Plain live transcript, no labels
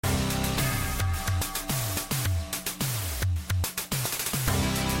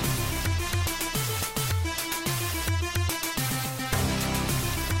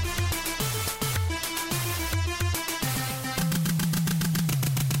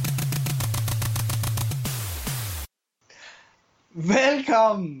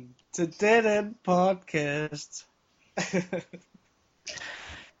Velkommen til dette podcast.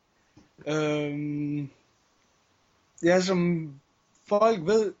 Ja, som folk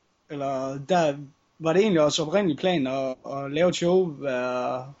ved, eller der var det egentlig også oprindelig plan at lave et show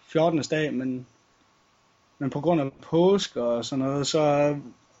hver 14. dag, men på grund af påsk og sådan noget, så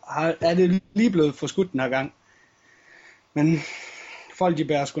er det lige blevet forskudt den her gang. Men folk de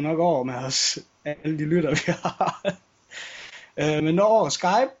bærer sgu nok over med os, alle de lytter vi har. Men over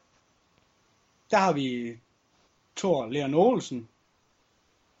Skype, der har vi Thor Leon Olsen.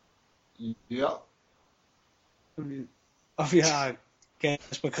 Ja. Og vi har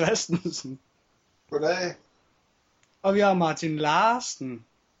Kasper Christensen. Goddag. Og vi har Martin Larsen.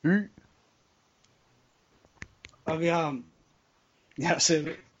 Og vi har jeg selv.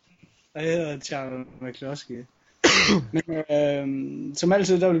 Jeg hedder Charles McCloskey. Men som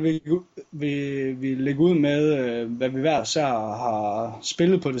altid, der vil vi lægge ud med, hvad vi hver især har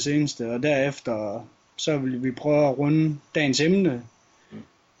spillet på det seneste. Og derefter, så vil vi prøve at runde dagens emne,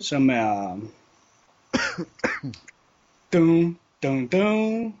 som er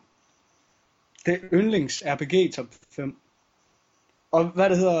det yndlings RPG top 5. Og hvad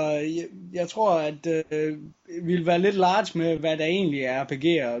det hedder, jeg tror, at vi vil være lidt large med, hvad der egentlig er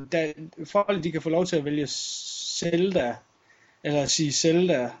RPG'er. Folk de kan få lov til at vælge Zelda, eller sige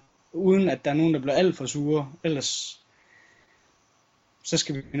Zelda, uden at der er nogen, der bliver alt for sure. Ellers så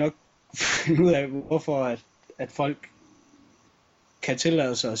skal vi nok finde ud af, hvorfor at folk kan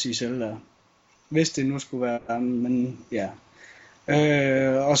tillade sig at sige Zelda. Hvis det nu skulle være, men ja.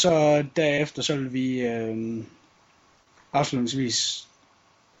 Og så derefter, så vil vi afslutningsvis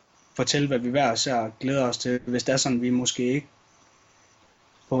fortælle, hvad vi hver især glæder os til, hvis det er sådan, vi måske ikke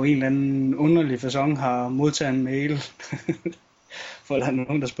på en eller anden underlig facon har modtaget en mail, for der er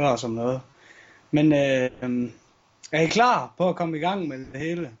nogen, der spørger os om noget. Men er I klar på at komme i gang med det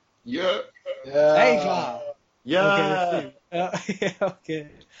hele? Ja. Er I klar? Ja. Okay, ja, okay.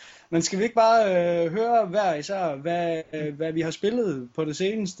 Men skal vi ikke bare høre hver især, hvad vi har spillet på det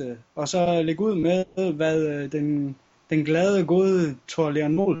seneste, og så lægge ud med, hvad den glade, gode Thor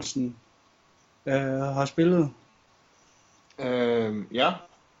Leon Olsen har spillet? Ja.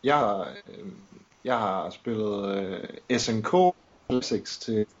 Jeg har spillet SNK Classics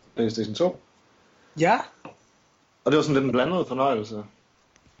til PlayStation 2. Ja. Og det var sådan lidt en blandet fornøjelse.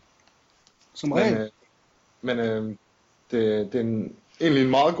 Som regel. Men det er egentlig en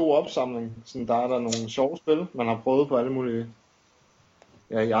meget god opsamling. Sådan, der er nogle sjove spil, man har prøvet på alle mulige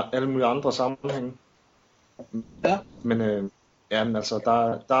andre sammenhænge. Ja. Men men altså,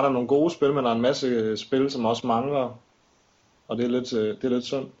 der er nogle gode spil, men der er en masse spil, som også mangler. Og det er lidt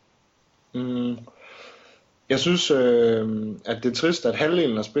synd. Jeg synes, at det er trist, at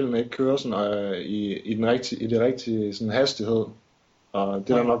halvdelen af spillene ikke kører sådan, i det rigtige sådan, hastighed. Og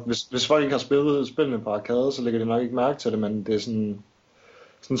det er nok, hvis folk ikke har spillet spillene på arcade, så lægger de nok ikke mærke til det, men det er sådan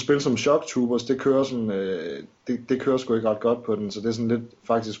et spil som Shock Troopers, det kører sådan, det kører sgu ikke ret godt på den, så det er sådan lidt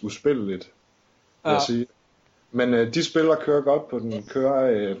faktisk uspilleligt, vil jeg sige. Men de spil, der kører godt på den,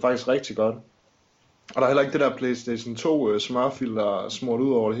 kører faktisk rigtig godt. Og der er heller ikke det der PlayStation 2 smørfilter smurt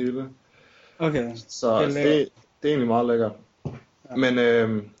ud over det hele. Okay. Så det er egentlig meget lækkert. Ja. Men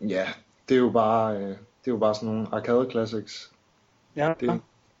det er jo bare sådan nogle arcade classics. Ja. Det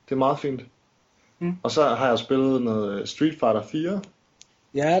er meget fint. Og så har jeg spillet noget Street Fighter 4.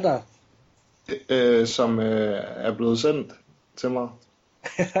 Ja da. Som er blevet sendt til mig.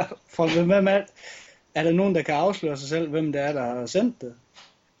 For hvem er der nogen, der kan afsløre sig selv, hvem det er, der har sendt det?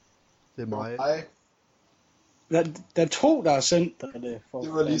 Det er mig. Nej, Der er to, der har sendt det. det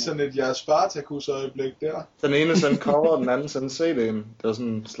var lige sådan et jeres Spartacus øjeblik der. Den ene sendte cover, den anden sendte CD'en. Det var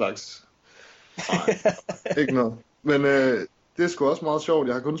sådan en slags... Nej, ikke noget. Men det er sgu også meget sjovt.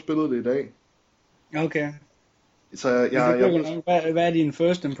 Jeg har kun spillet det i dag. Okay. Så hvad er dine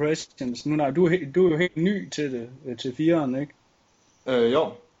first impressions? Nu, du er jo helt ny til det, til 4'eren, ikke?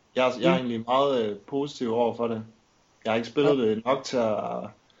 Jo. Jeg er egentlig meget positiv over for det. Jeg har ikke spillet det nok til at...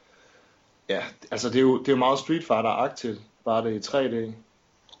 Ja, altså det er jo meget Street Fighter-agtigt, bare det i 3D.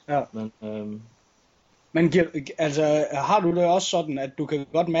 Ja. Men altså, har du det også sådan, at du kan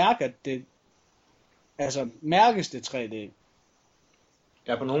godt mærke, at det... Altså, mærkes det 3D?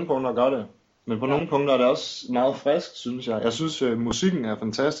 Ja, på nogle punkter gør det. Men på nogle punkter er det også meget frisk, synes jeg. Jeg synes, musikken er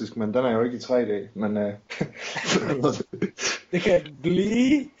fantastisk, men den er jo ikke i 3D. Men, det kan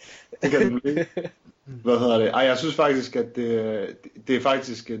blive. Det kan det blive. Hvad hedder det? Jeg synes faktisk, at det er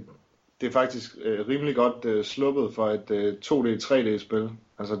faktisk rimelig godt sluppet for et 2D-3D-spil.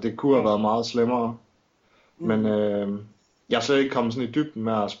 Altså, det kunne have været meget slemmere. Men jeg er slet ikke kommet sådan i dybden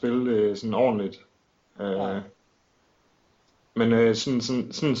med at spille det sådan ordentligt. Men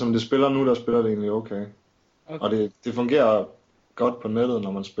sådan som det spiller nu, der spiller det egentlig okay. Okay. Og det fungerer godt på nettet,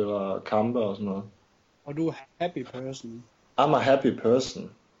 når man spiller kampe og sådan noget. Og du er happy person. I'm a happy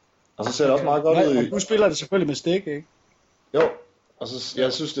person. Og så ser det også meget godt ud Og i... du spiller det selvfølgelig med stik, ikke? Jo, og så,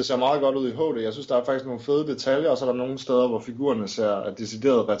 jeg synes, det ser meget godt ud i HD. Jeg synes, der er faktisk nogle fede detaljer, og så er der nogle steder, hvor figurerne ser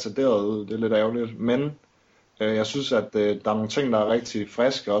decideret retarderet ud. Det er lidt ærgerligt, men jeg synes, at der er nogle ting, der er rigtig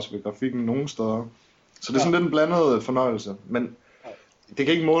friske også ved grafikken nogle steder. Så det er sådan lidt en blandet fornøjelse, men det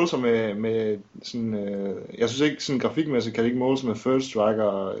kan ikke måle sig med sådan... jeg synes ikke, sådan grafikmæssigt kan det ikke måle sig med Third Strike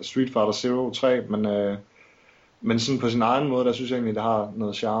og Street Fighter Zero 3, men sådan på sin egen måde, der synes jeg egentlig, det har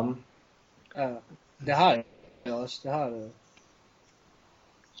noget charme. Ja, det har det også. Det har det.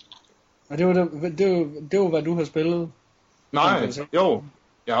 Og det var hvad du har spillet. Nej, jo.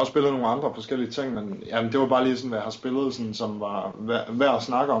 Jeg har også spillet nogle andre forskellige ting, men jamen, det var bare lige sådan, hvad jeg har spillet, sådan, som var værd at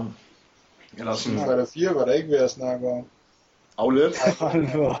snakke om. Eller sådan... Street Fighter 4 var der ikke ved at snakke om. Og lidt.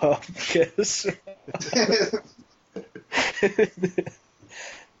 Hold nu op, Kæs.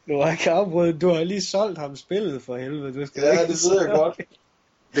 Du har ikke afbrudt. Du har lige solgt ham spillet for helvede. Du skal Ja, ikke det ved jeg godt.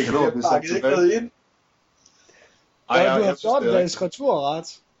 Det kan du Jeg blive sagt pakkede ikke tilbage. noget ind. Ja, du har jeg synes, 14 det er dages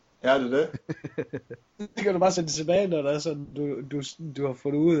returret. Ja, det er det. Det kan du bare sende tilbage, når der er sådan, du har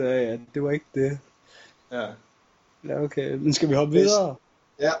fundet ud af, at det var ikke det. Ja. Ja, okay. Men skal vi hoppe videre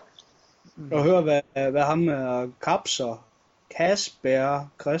Ja, og høre, hvad ham Kapser, Kasper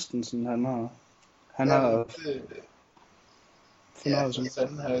Christensen, han har? Han ja, har det, fornøjelse. hvad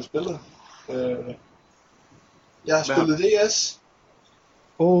fanden har jeg spillet? Jeg har Hvad? spillet DS.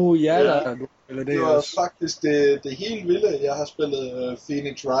 Ja, Ja. der du spiller det Det var også. faktisk det helt vilde. Jeg har spillet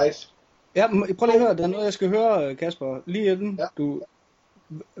Phoenix Wright. Ja, prøv lige at høre, der er noget, jeg skal høre, Kasper. Lige inden Ja.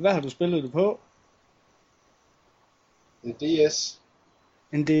 hvad har du spillet det på? Det er DS.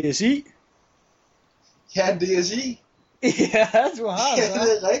 En DSi? Ja, en DSi. Ja, du har Ja, det.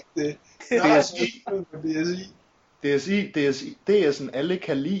 det er rigtigt. Jeg har DSi. spillet på DSi. DSi, det er sådan, alle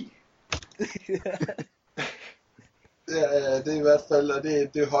kan lide. Ja, det er i hvert fald, og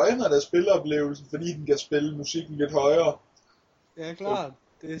det højner der spilleoplevelsen, fordi den kan spille musikken lidt højere. Ja, klart.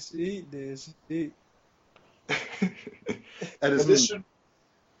 DSi. Er det Og sådan, det synes...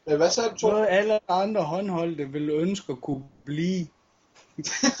 Men hvad sagde du, Thor? Noget alle andre håndholdte ville ønske at kunne blive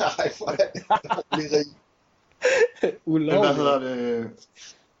Nej, for helvede. men hvad ulovligt. hedder det?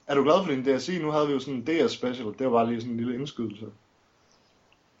 Er du glad for din DSi? Nu havde vi jo sådan en DS special. Det var bare lige sådan en lille indskydelse.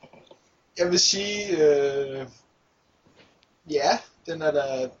 Jeg vil sige, ja, den er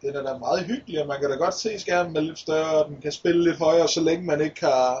da meget hyggelig, og man kan da godt se skærmen er lidt større, og den kan spille lidt højere, så længe man ikke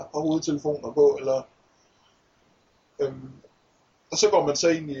har hovedtelefoner på, eller... og så går man så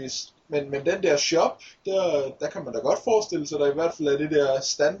ind i... Men den der shop, der kan man da godt forestille sig, der i hvert fald er det der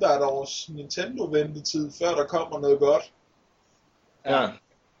standardårs Nintendo-ventetid, før der kommer noget godt. Ja.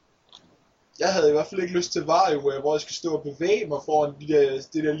 Jeg havde i hvert fald ikke lyst til WarioWare, hvor jeg skal stå og bevæge mig foran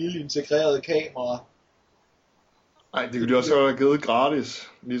det der lille integrerede kamera. Nej, det kunne de også have givet gratis.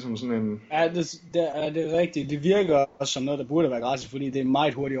 Ligesom sådan en... Ja, det er rigtigt. Det virker også som noget, der burde være gratis, fordi det er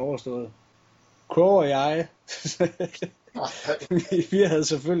meget hurtigt overstået. Crow og jeg, vi havde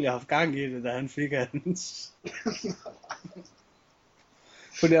selvfølgelig haft gang i det, da han fik hans.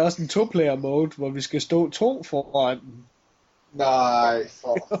 For det er også en to-player mode, hvor vi skal stå to foran den. Nej,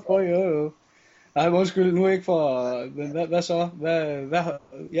 for... Jo. Nej, undskyld, nu ikke for... Men hvad så?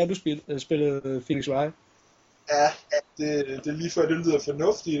 Ja, du spillede Phoenix Wright. Ja, det er lige før det lyder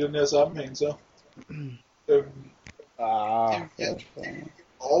fornuftigt i den her sammenhæng, så. Ja.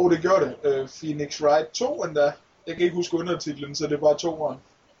 Og det gjorde det. Phoenix Wright 2 endda. Jeg kan ikke huske undertitlen, så det er bare 2'eren.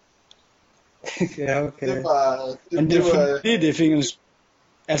 Ja, okay. Det var... Men det er fordi, det er Phoenix...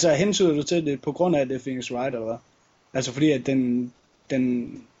 Altså, hensyder du til det på grund af, at det er Phoenix Wright, eller hvad? Altså, fordi at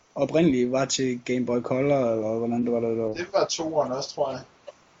den oprindelige var til Game Boy Color, eller hvordan det var der? Det var 2'eren også, tror jeg.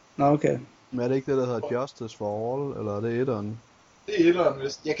 Nå, okay. Men er det ikke det, der hedder Justice for All, eller er det etteren? Det er 1'eren,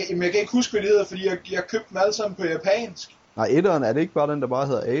 vist. Jeg kan ikke huske, hvad det hedder, fordi jeg købte dem alle sammen på japansk. Nej, etteren, er det ikke bare den, der bare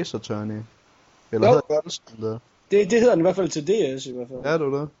hedder Ace Attorney? Eller Jo, hedder den det? Det hedder den i hvert fald til DS, i hvert fald. Ja, det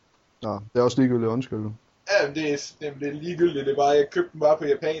er det. Nå, det er også ligegyldigt, undskyld. Ja, men det er ligegyldigt. Det er bare, jeg købte dem bare på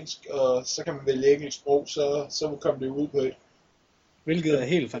japansk, og så kan man vælge engelsk sprog, så kom det ud på et. Hvilket er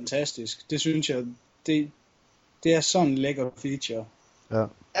helt fantastisk. Det synes jeg, det er sådan en lækker feature. Ja.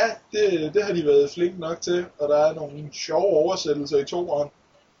 Ja, det har de været flinke nok til, og der er nogle sjove oversættelser i 2'eren.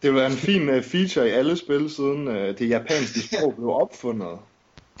 Det var en fin feature i alle spil, siden det japanske sprog blev opfundet.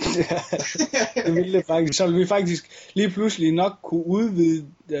 Det ville det faktisk. Så ville vi faktisk lige pludselig nok kunne udvide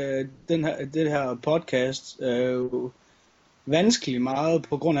det her podcast vanskeligt meget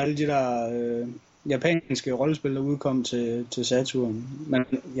på grund af alle de der japanske rollespil, der udkom til Saturn. Men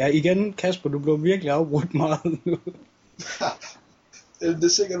ja, igen, Kasper, du blev virkelig afbrudt meget nu. Det er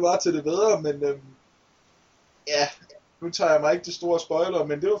sikkert bare til det bedre, men ja, nu tager jeg mig ikke det store spoiler,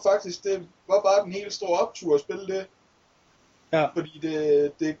 men det var bare den helt store optur at spille det. Ja. Fordi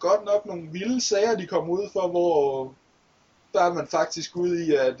det er godt nok nogle vilde sager, de kommer ud for, hvor der er man faktisk ude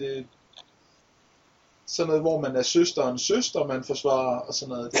i, at sådan noget, hvor man er søsterens søster, man forsvarer, og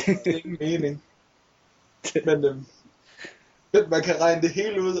sådan noget. Det er ingen mening. Men man kan regne det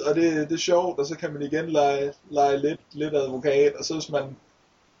hele ud, og det er sjovt, og så kan man igen lege lidt advokat, og så hvis man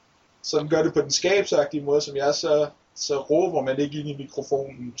sådan gør det på den skabsagtige måde, som jeg, så råber man ikke ind i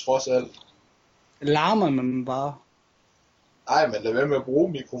mikrofonen, trods alt. Larmer man bare? Nej, men lad være med at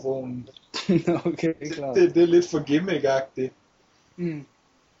bruge mikrofonen. Okay, klart. Det er lidt for gimmick-agtigt. Mm.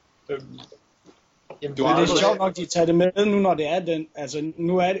 Jamen, Det er sjovt nok, de tager det med nu, når det er den. Altså,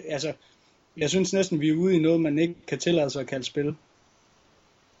 nu er det, altså, jeg synes næsten, vi er ude i noget, man ikke kan tillade sig at kalde spil. Det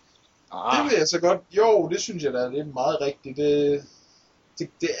vil jeg så godt. Jo, det synes jeg da, det er meget rigtigt.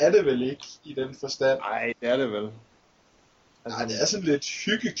 Det er det vel ikke i den forstand. Nej, det er det vel. Nej, det er sådan lidt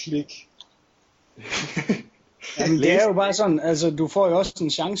hyggeklik. Jamen, det er jo bare sådan, altså, du får jo også en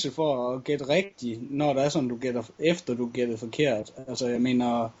chance for at gætte rigtigt, når der er sådan, du gætter efter, du gætter forkert. Altså, jeg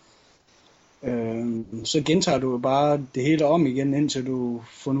mener, så gentager du bare det hele om igen, indtil du har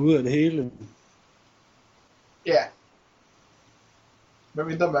fundet ud af det hele. Ja.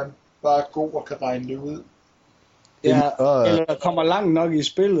 Medmindre man bare er god og kan regne det ud. Ja, eller kommer langt nok i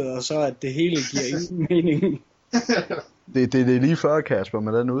spillet, og så at det hele giver ingen mening. Det er lige før, Kasper,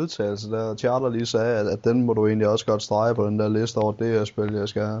 med den udtalelse der, Charter lige sagde, at den må du egentlig også godt strege på den der liste over det her spil, jeg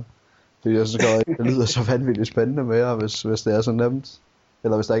skal have. Fordi jeg synes godt, det lyder så vanvittigt spændende mere, hvis det er så nemt.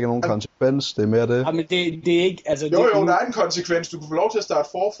 Eller hvis der ikke er nogen konsekvens, det er mere det. Ja, men det er ikke, altså... Jo, der er en konsekvens. Du kan få lov til at starte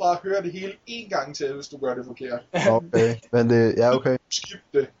forfra og høre det hele en gang til, hvis du gør det forkert. Okay, men det, ja okay. Skip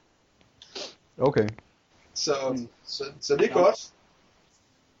det. Okay. Så det er godt.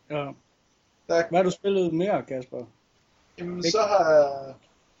 Ja. Hvad har du spillet mere, Kasper? Jamen, så har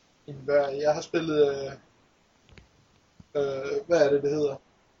jeg har spillet, hvad er det hedder?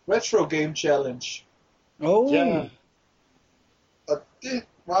 Retro Game Challenge. Ja. Og det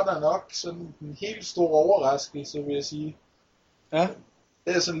var der nok sådan en helt stor overraskelse, vil jeg sige. Ja.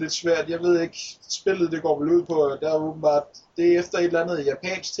 Det er sådan lidt svært. Jeg ved ikke, spillet det går vel ud på, der er åbenbart, det er efter et eller andet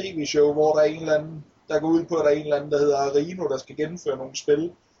japansk tv-show, hvor der er en eller anden, der går ud på, at der er en eller anden, der hedder Arino, der skal gennemføre nogle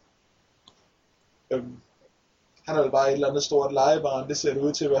spil. Han er vel bare et eller andet stort legebarn, det ser det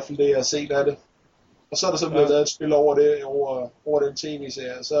ud til i hvert fald det, jeg har set af det. Og så er der så blevet lavet et spil over det, over den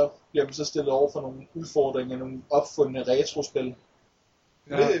tv-serie, og så bliver man så stillet over for nogle udfordringer, nogle opfundne retrospil.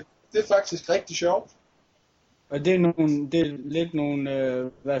 Ja. Det er faktisk rigtig sjovt. Og det er lidt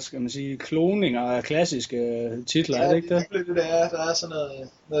nogle, hvad skal man sige, kloninger af klassiske titler, ja, er det ikke det? Ja, det er. Der er sådan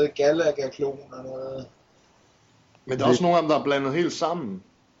noget Galaga-klon og noget. Men der er også nogle af dem, der er blandet helt sammen.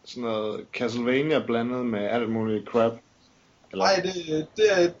 Sådan noget Castlevania blandet med alt muligt crap. Nej,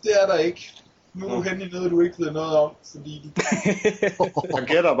 det er der ikke. Nu er du henne i noget, du ikke ved noget om, fordi du... Jeg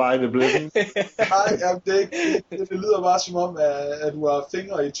gætter bare i det blinde. Nej, jamen, det lyder bare som om, at du har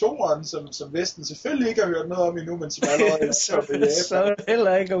fingre i toeren, som Vesten selvfølgelig ikke har hørt noget om endnu, men som allerede er kommet i Japan. Så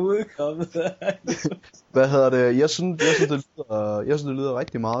heller ikke er udkommet. Hvad hedder det? Jeg synes, det lyder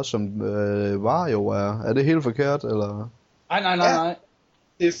rigtig meget som Wario er. Er det helt forkert, eller? Nej.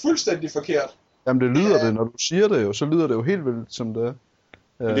 Det er fuldstændig forkert. Jamen det lyder det, når du siger det jo, så lyder det jo helt vildt som det.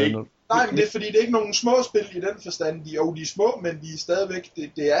 Nej, men det er fordi, det er ikke nogen små spil i den forstand. De er små, men de er stadigvæk,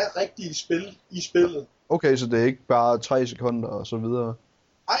 det er rigtige spil i spillet. Okay, så det er ikke bare 3 sekunder og så videre?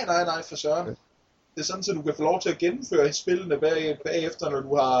 Nej, for søren. Okay. Det er sådan, at du kan få lov til at gennemføre spillene bagefter, når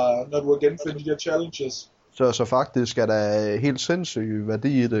du har gennemført de der challenges. Så faktisk er der helt sindssyg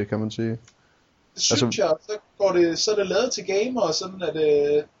værdi i det, kan man sige. Det synes jeg, så er det lavet til gamere, sådan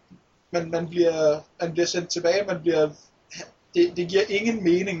at man bliver sendt tilbage, det giver ingen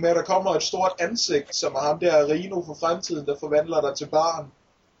mening med, at der kommer et stort ansigt, som er ham der Rino for fremtiden, der forvandler dig til barn.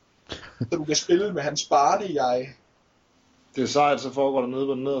 Så du kan spille med hans barne-jeg. Det er sejt, så foregår der nede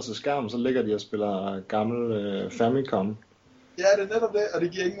på den nederste skærm, så ligger de og spiller gammel Famicom. Ja, det er netop det, og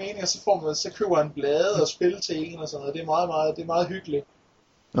det giver ingen mening, og så køber han blade og spil til en og sådan noget. Det er meget hyggeligt.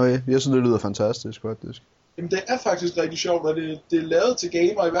 Okay, jeg synes, det lyder fantastisk, faktisk. Jamen, det er faktisk rigtig sjovt, og det er lavet til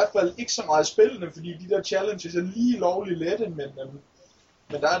gamer, i hvert fald ikke så meget spillende, fordi de der challenges er lige lovligt lette, men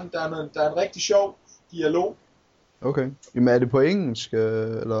der er en rigtig sjov dialog. Okay. Jamen, er det på engelsk,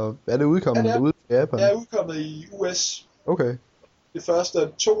 eller er det udkommet ude i Japan? Det er udkommet i US. Okay. Det første,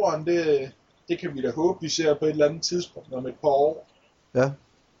 toeren, det kan vi da håbe, vi ser på et eller andet tidspunkt om et par år. Ja.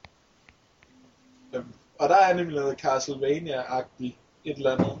 Og der er nemlig noget Castlevania-agtigt et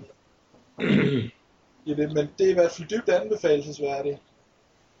eller andet i det, men det er i hvert fald dybt anbefalesværdigt.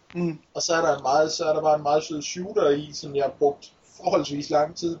 Og så er der bare en meget sød shooter i, som jeg har brugt forholdsvis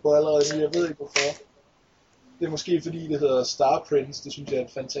lang tid på allerede nu. Jeg ved ikke hvorfor. Det er måske fordi det hedder Star Prince. Det synes jeg er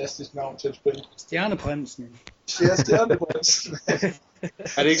et fantastisk navn til at spille. Stjerneprinsen. Ja, Stjerneprinsen.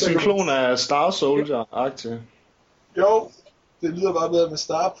 Er det ikke sådan en klon af Star Soldier-agtigt? Jo, det lyder bare bedre med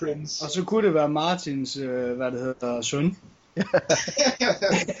Star Prince. Og så kunne det være Martins, søn.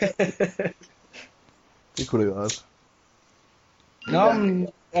 Det kunne det jo også. Nå, men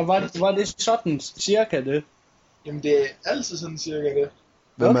var det sådan cirka det? Jamen det er altid sådan cirka det.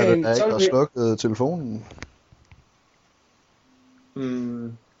 Hvem Okay, er det, der så ikke har vi- slukket telefonen?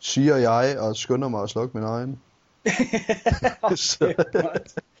 Siger jeg og skynder mig at slukke min egen. Så-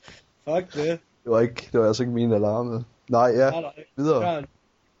 Fuck det. det var altså ikke min alarme. Nej, ja, Nej. videre. Klart.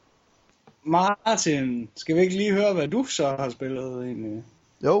 Martin, skal vi ikke lige høre, hvad du så har spillet egentlig?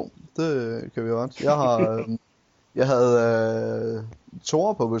 Jo, det kan vi godt. Jeg havde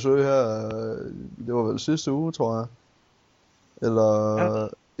Thor på besøg her, det var vel sidste uge, tror jeg. Eller,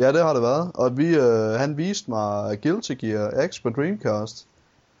 ja, det har det været. Og han viste mig Guilty Gear X på Dreamcast.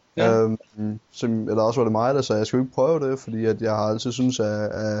 Ja. Eller også var det mig, der sagde, at jeg skulle ikke prøve det, fordi at jeg har altid synes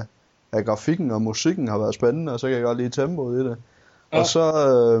at grafikken og musikken har været spændende, og så kan jeg godt lide tempoet i det. Ja. Og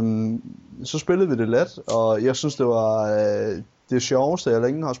så spillede vi det let, og jeg synes, det var det sjoveste, jeg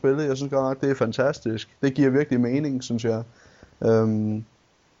længe har spillet. Jeg synes godt nok, det er fantastisk. Det giver virkelig mening, synes jeg.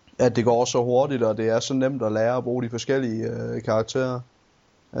 At det går så hurtigt, og det er så nemt at lære at bruge de forskellige karakterer.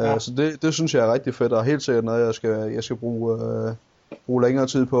 Ja. Så det synes jeg er rigtig fedt, og helt sikkert noget, jeg skal bruge længere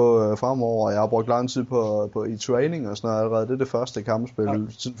tid på fremover. Jeg har brugt lang tid på i training og sådan noget allerede. Det er det første kampspil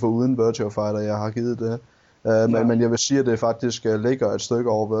for uden Virtua Fighter, jeg har givet det. Men jeg vil sige, at det faktisk ligger et stykke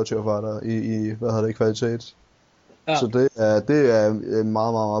over Virtua Fighter i kvalitet. Ja. Så det er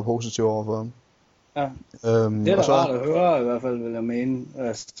meget, meget, meget positivt overfor. Ja. Det er da rart at høre, i hvert fald vil jeg mene.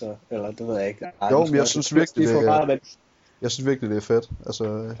 Altså, eller det ved jeg ikke. Jo, men jeg synes virkelig, jeg synes virkelig, det er fedt.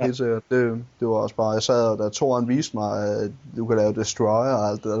 Altså, helt sikkert. Det var også bare, jeg sad, da Thoren viste mig, at du kan lave Destroyer og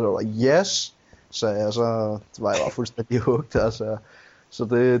alt det der, det var yes! Så var jeg bare fuldstændig hooked, altså. Så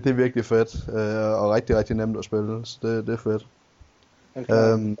det er virkelig fedt, og rigtig, rigtig nemt at spille, så det er fedt.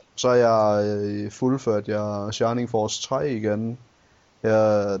 Okay. Så er jeg fuldført Shining Force 3 igen.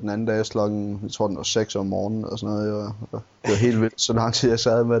 Her den anden dag klokken, jeg tror den var 6 om morgenen og sådan noget. Det var helt vildt, så lang tid jeg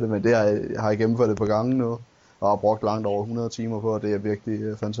sad med det, men det har jeg gennemført et par gange nu. Og har brugt langt over 100 timer på, og det er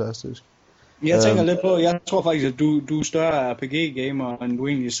virkelig fantastisk. Jeg tænker lidt på, jeg tror faktisk, at du er større RPG-gamer, end du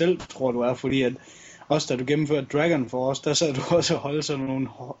egentlig selv tror, du er, fordi at også da du gennemførte Dragon Force, der sad du også og holdt sådan nogle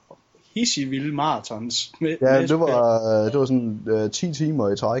hissigvilde marathons. Det var sådan 10 timer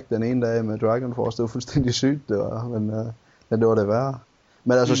i træk den ene dag med Dragon Force, det var fuldstændig sygt, det var, men det var det værd.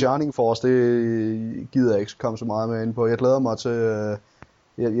 Men altså Shining Force, det gider jeg ikke komme så meget med ind på. Jeg glæder mig til,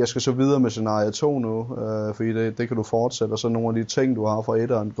 jeg skal så videre med scenarie 2 nu, fordi det kan du fortsætte, og så nogle af de ting, du har fra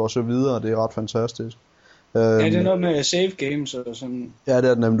etteren, går så videre, og det er ret fantastisk. Ja, det er noget med save games og sådan. Ja, det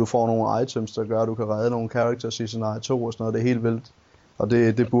er nemlig, du får nogle items, der gør, at du kan redde nogle characters i scenarie 2 og sådan noget, det er helt vildt. Og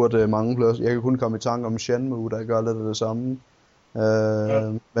det burde mange flere. Jeg kan kun komme i tanke om Shenmue, der gør lidt af det samme.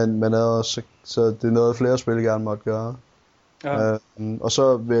 Men ellers, så det er noget flere spil gerne måtte gøre. Ja. Og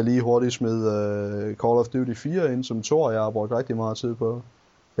så vil jeg lige hurtigt smide Call of Duty 4 ind, som Thor jeg har brugt rigtig meget tid på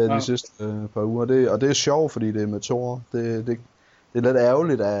de sidste par uger. Og det er sjovt, fordi det er med Thor. Det er lidt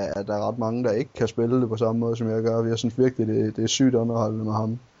ærgerligt, at der er ret mange, der ikke kan spille det på samme måde, som jeg gør. Jeg synes virkelig, det er sygt underholdende med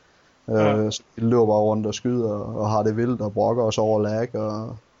ham. Så de løber bare rundt og skyder, og har det vildt, og brokker os over lag,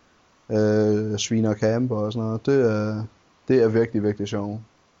 og sviner camper og sådan noget. Det er virkelig, virkelig sjovt.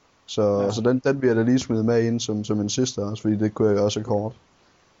 Så den bliver der lige smidt med ind som en sidste også, fordi det kunne jeg også kort.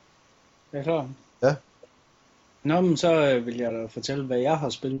 Det er klart. Ja. Nå, men så vil jeg da fortælle, hvad jeg har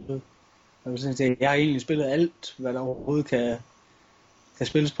spillet. Jeg har egentlig spillet alt, hvad der overhovedet kan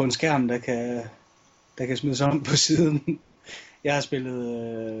spilles på en skærm, der kan smides om på siden. Jeg har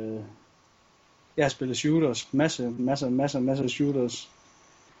spillet shooters, masser af shooters.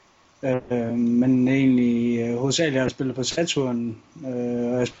 Men egentlig hovedsageligt har jeg spillet på Saturn, og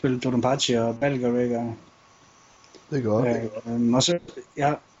jeg har spillet Dodonpachi og Balgariga. Det er godt. Og så,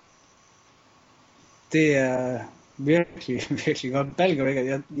 ja, det er virkelig, virkelig godt.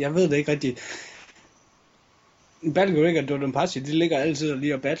 Balgariga, jeg ved det ikke rigtigt. Balgariga og Dodonpachi, de ligger altid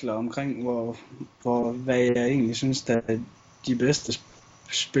lige og battler omkring, hvad jeg egentlig synes, der er de bedste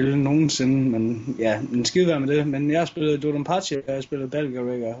spil nogensinde, men ja, en skide være med det. Men jeg har spillet Dodonpachi, og jeg har spillet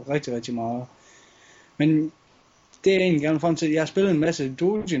Balgariga rigtig, rigtig meget. Men det er egentlig gerne frem til, jeg har spillet en masse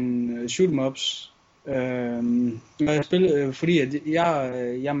Dojin shoot'em ups, Når jeg spillede, fordi at jeg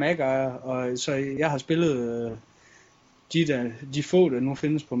er Mac-ejer, og så jeg har spillet de få, der nu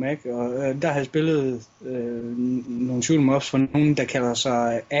findes på Mac, og der har jeg spillet nogle shoot 'em ups for nogen, der kalder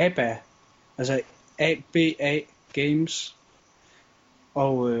sig ABA, altså ABA Games,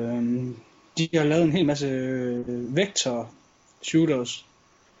 og de har lavet en hel masse vector shooters,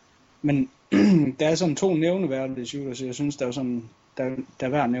 men der er sådan 2 nævneværdige shooters, jeg synes, der er sådan, der er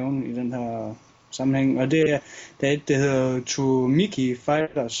værd at nævne i den her sammenhæng, og det er et, der hedder Tomiki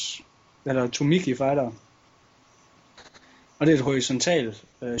Fighter, og det er et horisontalt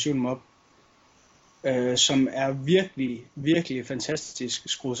shoot 'em up, som er virkelig, virkelig fantastisk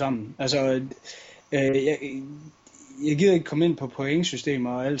skruet sammen. Altså, jeg gider ikke komme ind på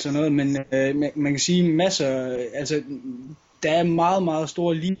pointsystemer og alt sådan noget, men man kan sige masser, altså, der er meget, meget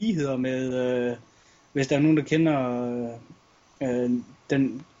store ligheder med, hvis der er nogen, der kender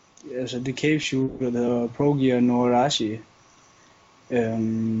det cave shooter, der hedder Progear Norashi.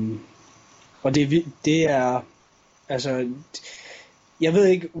 Og det er, altså, jeg ved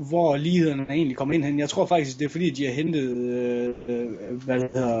ikke, hvor lighederne egentlig kommer ind hen. Jeg tror faktisk, det er fordi, de har hentet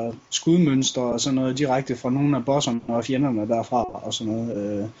skudmønstre og sådan noget direkte fra nogle af bosserne og fjenderne derfra og sådan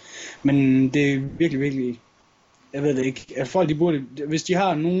noget. Men det er virkelig, virkelig, jeg ved det ikke. At folk, de burde, hvis de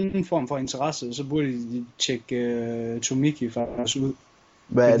har nogen form for interesse, så burde de tjekke Tomiki faktisk ud.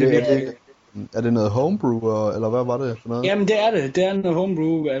 Hvad er det? Er det noget homebrew, eller hvad var det for noget? Jamen det er det. Det er noget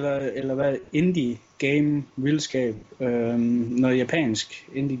homebrew, eller hvad, indie game vildskab. Noget japansk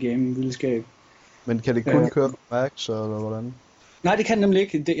indie game vildskab. Men kan det kun køre på Mac, eller hvordan? Nej, det kan nemlig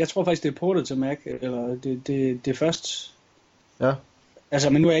ikke. Jeg tror faktisk, det er portet til Mac, eller det er først. Ja. Altså,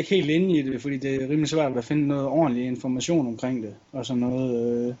 men nu er jeg ikke helt inde i det, fordi det er rimelig svært at finde noget ordentlig information omkring det, og sådan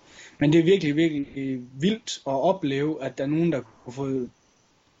noget. Men det er virkelig, virkelig vildt at opleve, at der er nogen, der kunne få,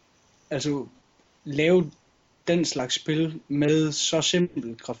 altså, lave den slags spil med så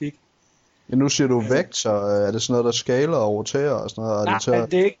simpel grafik. Ja, nu siger du vektor, er det sådan noget, der skaler og roterer og sådan noget? Nej,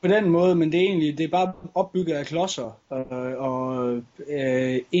 det er ikke på den måde, men det er bare opbygget af klodser, og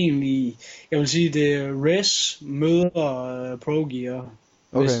egentlig, jeg vil sige, det er Res møder Progear,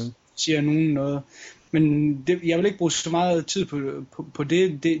 hvis siger nogen noget. Men jeg vil ikke bruge så meget tid på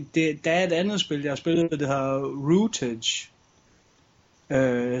det. Der er et andet spil, jeg har spillet, det hedder Rootage,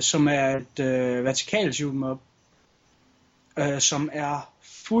 som er et vertikalt shoot 'em up, som er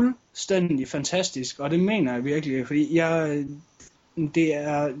fuldstændig fantastisk, og det mener jeg virkelig, fordi det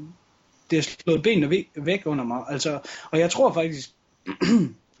er slået benene væk under mig, altså, og jeg tror faktisk,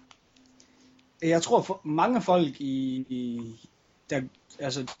 mange folk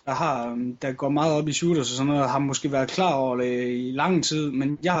der går meget op i shooters og sådan noget, har måske været klar over det i lang tid,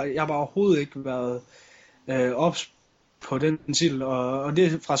 men jeg har bare overhovedet ikke været ops på den titel, og det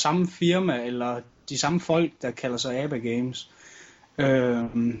er fra samme firma, eller de samme folk, der kalder sig ABA Games,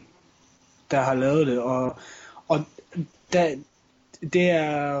 der har lavet det, og det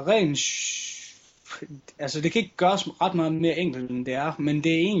er rent, altså det kan ikke gøres ret meget mere enkelt end det er, men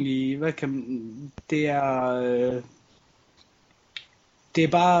det er egentlig, det er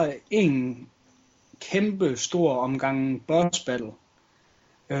bare en kæmpe stor omgang boss battle,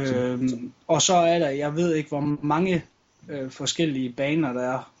 og så er der, jeg ved ikke hvor mange forskellige baner der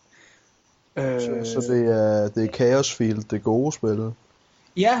er. Så det er Chaos Field, det gode spil.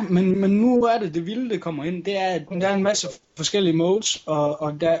 Ja, men nu er det vilde, det kommer ind. Det er, at der er en masse forskellige modes,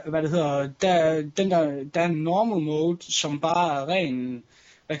 og der, der er en normal mode, som bare er ren,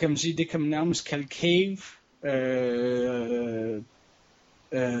 hvad kan man sige, det kan man nærmest kalde cave,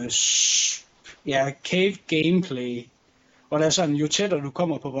 cave gameplay. Og der er sådan, jo tættere du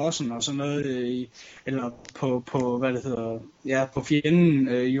kommer på bossen og sådan noget, eller på på fjenden,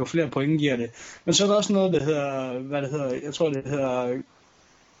 jo flere point giver det. Men så er der også noget, der hedder, jeg tror det hedder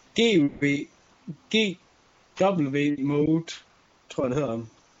GW mode, tror jeg det hedder.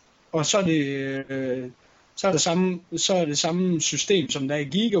 Og så er det samme system, som der er i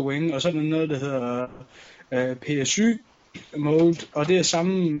Gigawing, og så er der noget, der hedder PSY mode, og det er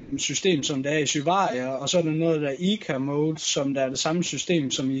samme system, som der er i Syvaria, og så er der noget, der er Ika mode, som der er det samme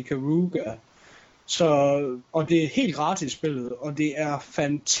system som i Ikaruga. Så, og det er helt gratis spillet, og det er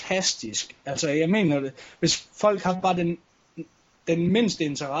fantastisk. Altså, jeg mener det, hvis folk har bare den mindste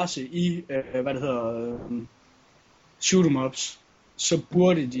interesse i, shoot 'em ups, så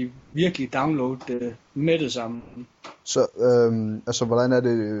burde de virkelig downloade det med det samme. Så, altså, hvordan er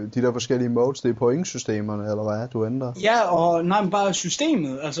det, de der forskellige modes, det er pointsystemerne, eller hvad du ændrer? Ja, og nej, men bare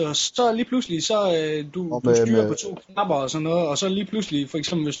systemet, altså, så lige pludselig, så du styrer på 2 knapper og sådan noget, og så lige pludselig, for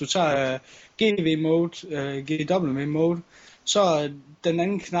eksempel, hvis du tager GW mode, GW mode, så er den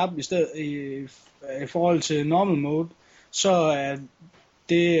anden knap i stedet i forhold til normal mode, så er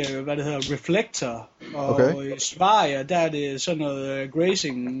det, hvad det hedder, reflector, og i Sverige, der er det sådan noget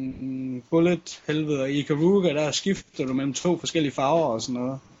grazing bullet helvede, og i Ikaruga, der skifter du mellem 2 forskellige farver og sådan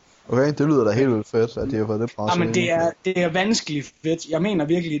noget. Okay, det lyder da helt vildt fedt, at de har fået det presset. Men det er vanskeligt fedt. Jeg mener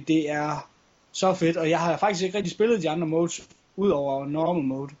virkelig, det er så fedt, og jeg har faktisk ikke rigtig spillet de andre modes, udover normal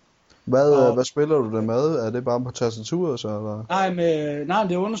mode. Hvad spiller du det med? Er det bare på tastaturet så, eller? Nej,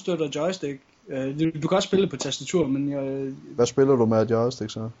 det understøtter joystick. Du kan også spille på tastatur, men Hvad spiller du med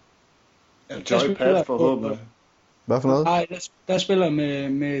joystick så? Ja, joypad forhåbentlig. Hvad for noget? Nej, der spiller jeg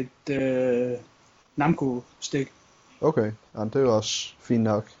med et Namco-stik. Okay, ja, det er jo også fint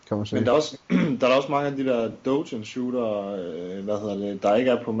nok, kan man sige. Men der er også mange af de der doujin shooter, der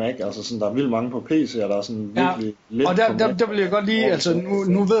ikke er på Mac, altså sådan, der er vildt mange på PC, og der er sådan virkelig lidt og på Mac. der vil jeg godt lige, altså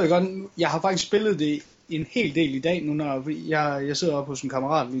nu ved jeg godt, jeg har faktisk spillet det en hel del i dag, nu når jeg sidder oppe hos en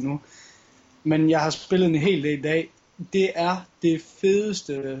kammerat lige nu, men jeg har spillet en hel del i dag. Det er det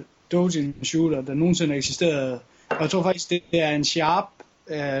fedeste doujin shooter, der nogensinde har eksisteret, og jeg tror faktisk, det er en Sharp.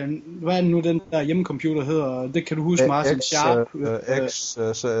 Hvad er det nu den der hjemmecomputer hedder? Det kan du huske, Martin. Sharp X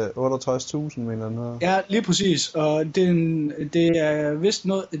 68.000 mener den her. Ja, lige præcis. Og det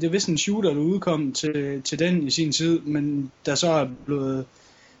er vist en shooter, der udkom til den i sin tid, men der så er blevet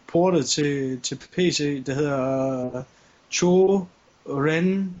portet til PC. Det hedder Cho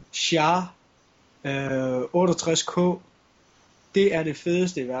Ren Sha 68K. Det er det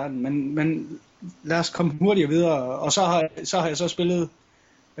fedeste i verden, men lad os komme hurtigere videre. Og så har jeg så spillet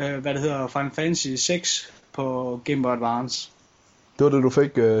hvad det hedder, Final Fantasy 6 på Game Boy Advance. Det var det, du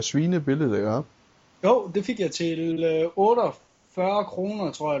fik svinebilligt, ikke? Jo, det fik jeg til 48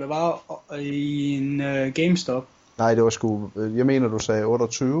 kroner, tror jeg det var, i en GameStop. Nej, det var sgu, jeg mener du sagde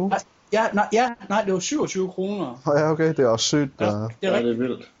 28. Nej, det var 27 kroner. Ja, okay, det er også sygt. Ja, det er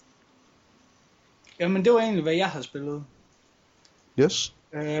vildt. Jamen, det var egentlig, hvad jeg har spillet. Yes.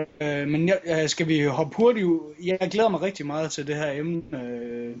 Men skal vi hoppe hurtigt ud? Jeg glæder mig rigtig meget til det her emne.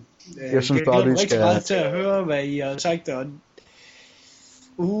 Jeg synes bare, vi skal... rigtig meget til at høre, hvad I har sagt. Og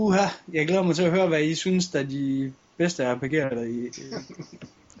jeg glæder mig til at høre, hvad I synes, at de bedste RPG'er, der I...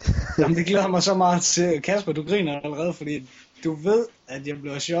 Jamen, det glæder mig så meget til. Kasper, du griner allerede, fordi du ved, at jeg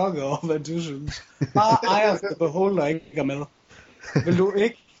bliver chokket over, hvad du synes. Bare Eye of the Beholder ikke er med. Vil du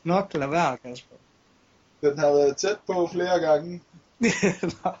ikke nok lade være, Kasper? Den har været tæt på flere gange.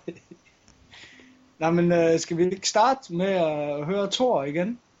 Nej, men skal vi ikke starte med at høre Thor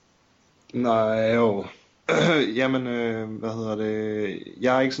igen? Nej, jo. Jamen,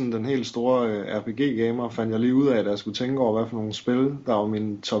 jeg er ikke sådan den helt store RPG-gamer, fandt jeg lige ud af, at jeg skulle tænke over, hvad for nogle spil, der var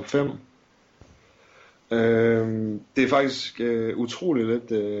min top 5. Det er faktisk utroligt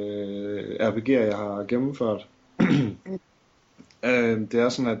lidt RPG'er, jeg har gennemført. Det er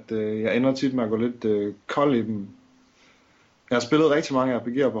sådan, at jeg ender tit med at gå lidt kold i dem. Jeg har spillet rigtig mange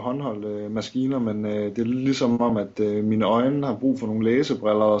RPG'er på håndholdte maskiner, men det er ligesom om, at mine øjne har brug for nogle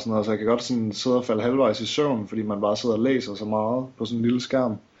læsebriller og sådan noget, så jeg kan godt sådan sidde og falde halvvejs i søvn, fordi man bare sidder og læser så meget på sådan en lille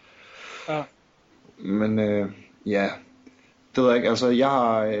skærm. Ja. Men ja, det ved jeg ikke. Altså, jeg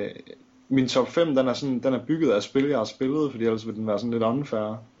har... min top 5, den er bygget af spil, jeg har spillet, fordi ellers vil den være sådan lidt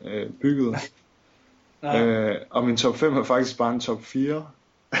unfair bygget. Ja. Og min top 5 er faktisk bare en top 4.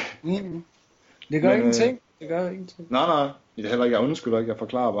 Det gør ingenting. Det gør ingenting. Nej. Det er heller ikke, jeg undskylder ikke, jeg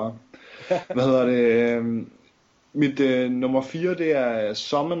forklarer bare. Hvad hedder det? Mit nummer 4, det er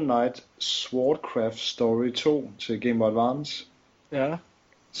Summon Night Swordcraft Story 2 til Game Boy Advance. Ja.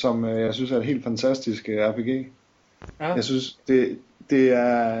 Som jeg synes er et helt fantastisk RPG. Ja. Jeg synes, det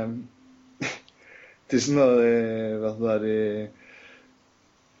er... det er sådan noget...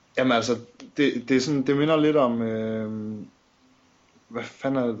 Jamen altså, det er sådan, det minder lidt om... hvad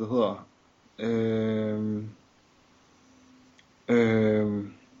fanden er det hedder?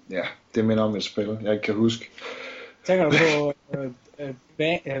 Ja, det minder om et spil, jeg ikke kan huske. Tænker du på,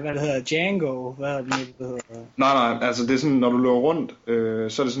 hvad det hedder, Django? Hvad er det hedder? Nej, altså det er sådan, når du løber rundt,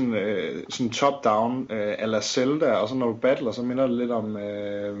 så er det sådan top-down, a la Zelda, og så når du battler, så minder det lidt om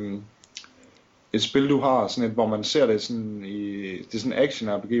et spil, du har, sådan et, hvor man ser det sådan i, det er sådan en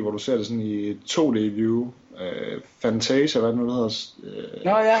action-RPG, hvor du ser det sådan i 2D-view, Fantasia, hvad det nu det hedder?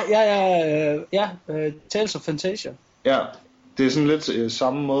 Nå, Tales of Fantasia. Ja, det er sådan lidt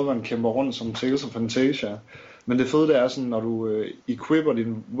samme måde, man kæmper rundt som Tales of Fantasia. Men det fede det er sådan, når du equipper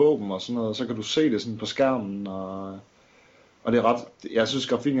dine våben og sådan noget, så kan du se det sådan på skærmen. Og det er ret, jeg synes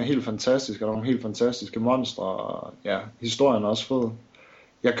grafikken er helt fantastisk, og der er nogle helt fantastiske monstre, og ja, historien er også fed.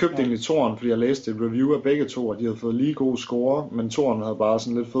 Jeg købte egentlig toren, fordi jeg læste et review af begge to, og de havde fået lige gode score, men toren havde bare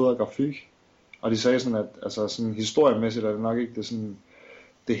sådan lidt federe grafik. Og de sagde sådan, at altså, sådan, historiemæssigt er det nok ikke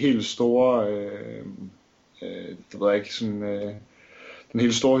det helt store, det ved jeg ikke, den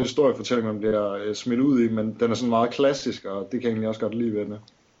helt store historiefortælling, man bliver smidt ud i, men den er sådan meget klassisk, og det kan jeg egentlig også godt lide ved det.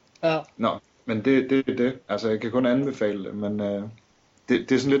 Ja. Nå, men det er det. Altså, jeg kan kun anbefale det, men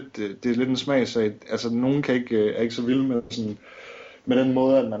det er sådan lidt, det er lidt en smagsag. Altså, nogen er ikke så vilde med sådan, med den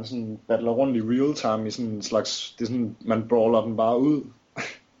måde, at man sådan battler rundt i real time i sådan en slags, det er sådan, man brawler den bare ud.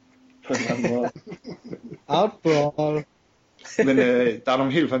 På en eller anden måde. Outbrawl. Men der er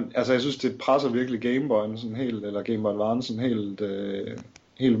nogle helt, altså jeg synes det presser virkelig Gameboyen sådan helt, eller Game Boy Advance sådan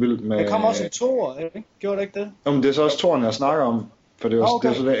helt vildt med. Der kommer også en toer, ikke? Gjorde det ikke det? Jo, men det er så også toeren jeg snakker om, for det var, Okay.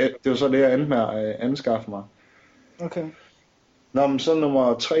 det var så det jeg endte med at anskaffe mig. Okay. Nå, men så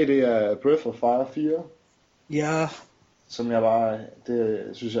nummer 3, det er Breath of Fire 4, Ja, som jeg bare, det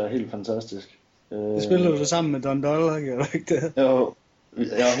synes jeg er helt fantastisk. det spiller du så sammen med Don Dollar, gjorde du ikke det? Jo,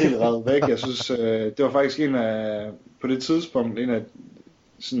 jeg er helt reddet væk. Jeg synes, det var faktisk på det tidspunkt, en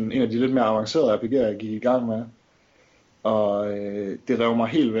af de lidt mere avancerede RPG'er, jeg gik i gang med. Og det rev mig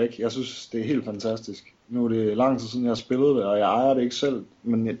helt væk. Jeg synes, det er helt fantastisk. Nu er det lang tid siden, jeg har spillet det, og jeg ejer det ikke selv.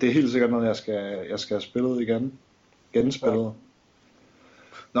 Men det er helt sikkert noget, jeg skal have spillet igen. Genspillet.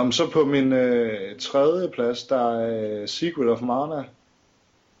 Nå, men så på min 3. plads, der er Secret of Mana.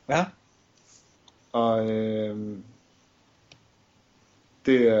 Ja. Og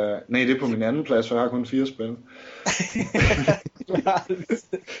det er på min 2. plads, for jeg har kun 4 spil.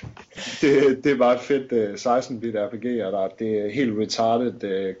 Det er bare et fedt 16-bit RPG, og det er helt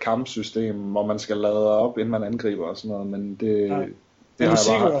retarded kampsystem, hvor man skal lade op, inden man angriber og sådan noget, men det har jeg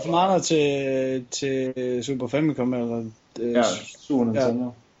Secret bare... of Mana til Super Famicom, eller... Ja, Super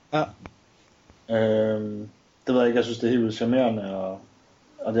Nintendo. Ja. Det ved jeg ikke, jeg synes det er helt vildt charmerende,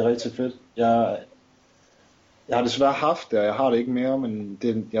 og det er rigtig fedt. Jeg har desværre haft det, og jeg har det ikke mere, men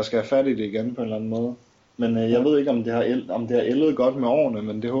jeg skal have fat i det igen på en eller anden måde. Men jeg ved ikke, om det har ældet godt med årene,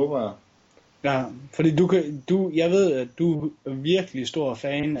 men det håber jeg. Ja, fordi jeg ved, at du er virkelig stor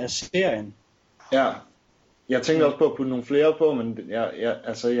fan af serien. Ja, jeg tænkte også på at putte nogle flere på, men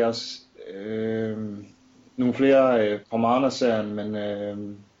nogle flere fra Mana-serien,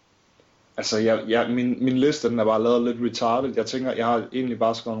 men min liste den er bare lavet lidt retarded. Jeg tænker, jeg har egentlig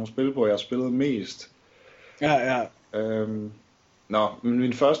bare skrevet nogle spil på, jeg har spillet mest. Ja. Nå, men min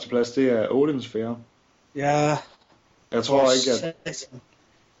 1. plads, det er Odin Sphere. Ja. Jeg tror ikke, at...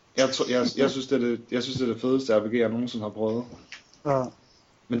 Jeg synes, det er det fedeste RPG, jeg nogensinde har prøvet. Ja.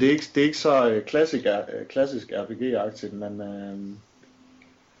 Men det er ikke så klassisk RPG-agtigt, men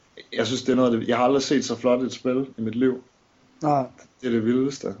jeg synes, det er noget af det... Jeg har aldrig set så flot et spil i mit liv. Nej. Det er det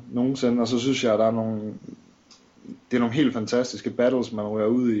vildeste nogensinde, og så synes jeg, at der er det er nogle helt fantastiske battles, man rører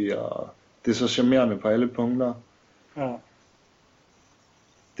ud i, og det er så charmerende på alle punkter. Ja.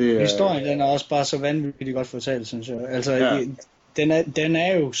 Historien, den er også bare så vanvittigt godt fortalt, synes jeg. Altså, ja. Den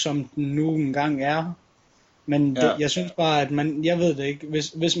er jo, som den nu engang er. Men jeg synes bare, at jeg ved det ikke,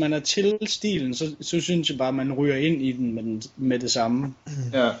 hvis man er til stilen, så synes jeg bare, at man ryger ind i den med det samme.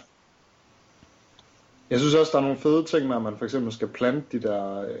 Ja. Jeg synes også, der er nogle fede ting med, at man for eksempel skal plante de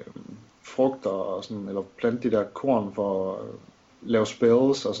der frugter, og sådan, eller plante de der korn for at lave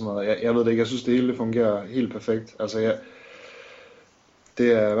spells og sådan noget. Jeg ved det ikke, jeg synes det hele fungerer helt perfekt. Altså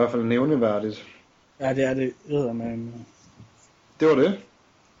det er i hvert fald nævneværdigt. Ja, det er det eddermame. Det var det.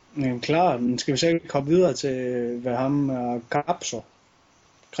 Ja, klart. Men skal vi så komme videre til, hvad ham og Kapsor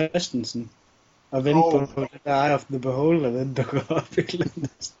Christensen og vente på det der Eye of the Beholder, den der går op i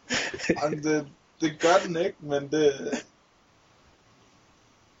landet. Det gør den ikke, men det...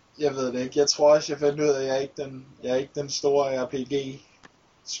 Jeg ved det ikke. Jeg tror også, jeg fandt ud af, at jeg er ikke den store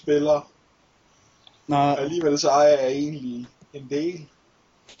RPG-spiller. Nå. Alligevel så ejer jeg egentlig en del.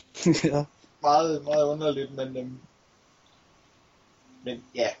 Ja. Meget, meget underligt, men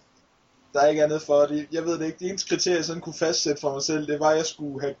ja, der er ikke andet for det. Jeg ved det ikke, det eneste kriterie, jeg sådan kunne fastsætte for mig selv, det var, at jeg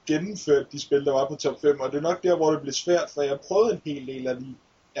skulle have gennemført de spil, der var på top 5, og det er nok der, hvor det blev svært, for jeg prøvede en hel del af de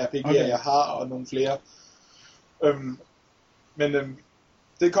RPG'er, jeg har, og nogle flere. Men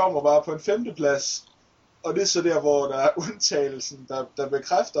det kommer bare på en 5. plads, og det er så der, hvor der er undtagelsen, der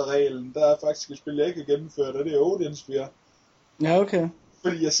bekræfter reglen. Der er faktisk et spil, jeg ikke har gennemført, og det er Odin Sphere. Ja, okay.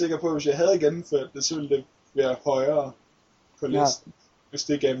 Fordi jeg er sikker på, at hvis jeg havde gennemført det, så ville det være højere på listen, hvis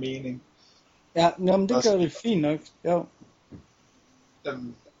det gav mening. Ja, men det gør det fint nok, jo.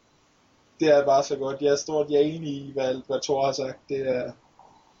 Det er bare så godt. Jeg er enig i, hvad Thor har sagt. Det er...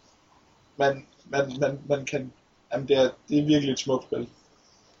 Man kan... Jamen, det er virkelig et smukt spil.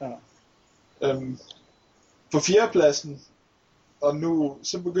 Ja. På 4. pladsen, og nu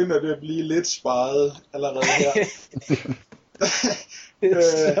så begynder det at blive lidt sparet allerede her.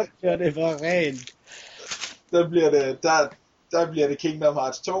 Så bliver det for rent. Der bliver det Kingdom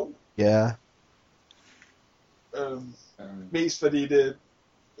Hearts 2. Ja, Mest fordi det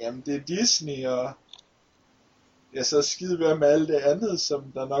er Disney, og jeg så skide ved med alt det andet, som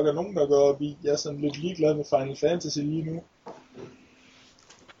der nok er nogen, der går op i. Jeg er sådan lidt ligeglad med Final Fantasy lige nu.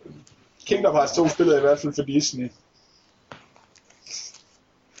 Kingdom Hearts 2 spillede jeg i hvert fald for Disney.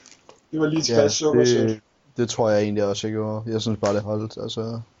 Det var lige tilpas sukkersødt. det tror jeg egentlig også, jeg gjorde. Jeg synes bare, det holdt.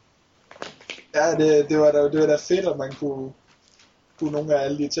 Altså. Ja, det var da fedt, at man kunne nogle af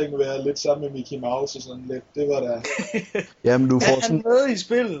alle de ting være lidt sammen med Mickey Mouse og sådan lidt. Det var da... Jamen, du får sådan... Han med i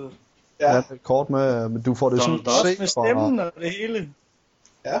spillet. Ja, kort med, men du får det sådan Også med stemmen og det hele.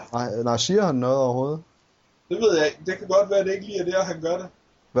 ja, Nej, siger han noget overhovedet? det ved jeg ikke. Det kan godt være, at det ikke lige er det, og han gør det.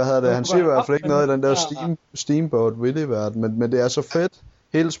 Hvad hedder det? Han siger i hvert fald ikke noget i den der Ja. Steamboat Willy-verden, men det er så fedt,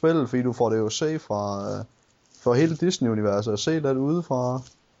 hele spillet, fordi du får det jo at se fra hele Disney-universet, og se lidt udefra,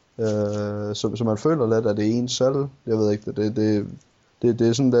 så man føler lidt, at det er ens selv. Jeg ved ikke, det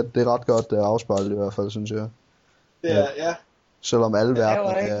er sådan lidt, det er ret godt afspejlet i hvert fald, synes jeg. Det er, ja. Selvom alle Det er jo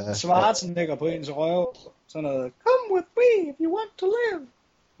verden ikke Schwarzenegger på ens røv. Sådan noget, come with me if you want to live.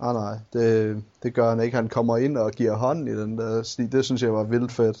 Nej, det gør han ikke. Han kommer ind og giver hånd i den der stil. Det synes jeg var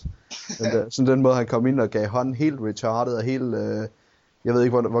vildt fedt. Sådan den måde, han kom ind og gav hånd, helt retarded og helt... jeg ved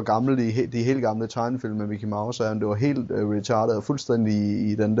ikke, hvor gamle de helt gamle tegnefilm med Mickey Mouse er, men det var helt retarded og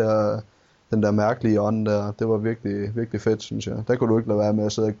fuldstændig i den der mærkelige ånd der. Det var virkelig, virkelig fedt, synes jeg. Der kunne du ikke lade være med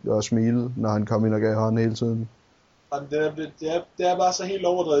at sidde og smile, når han kom ind og gav hånd hele tiden. Det er bare så helt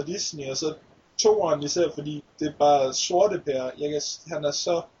overdrevet Disney, og så toeren især, fordi det er bare sortepær. Han er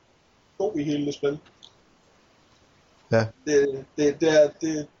så god i hele det spil. Ja. Det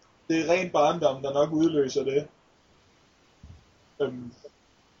er ren barndom, der nok udløser det. Men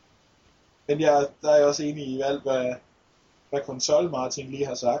der er jeg også enig i alt, hvad konsol Martin lige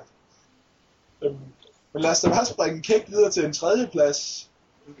har sagt. Men lad os da bare springe en kæk videre til en tredje plads.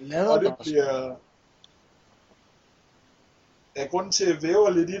 Og det bliver... Ja, grunden til at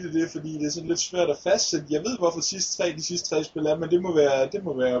væve lidt i det er, fordi det er sådan lidt svært at fastsætte. Jeg ved, hvorfor de sidste tre spil er, men det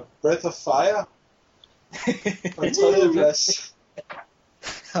må være Breath of Fire på en tredje plads.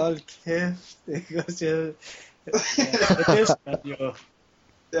 Hold kæft, det er godt, det vidste man jo.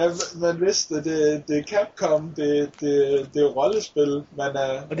 Ja, man vidste, det er Capcom, det er rollespil, man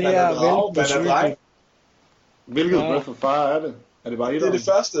er drag, man er dreng. Hvilket Breath of Fire er det? Er det bare Det er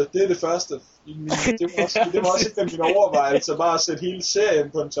det første. Det var også et af mine overvejelser, bare at sætte hele serien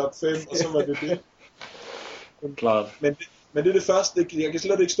på en top 5, og så var det det. Klart. Men det er det første, jeg kan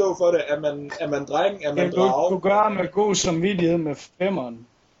slet ikke stå for det. Er man dreng, er man drag? Du gør med god samvittighed med femmeren.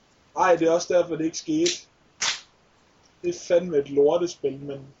 Nej, det er også derfor, det ikke skete. Det er fandme et lortespil,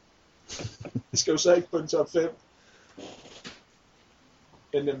 men det skal jo så ikke på en top 5.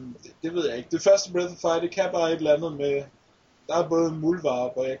 Men det ved jeg ikke. Det første Breath of Fire, det kan bare et eller andet med... Der er både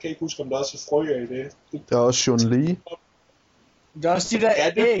muldvarp, og jeg kan ikke huske, om der også er frøer i det. Der er også Chun-Li. Der er også de der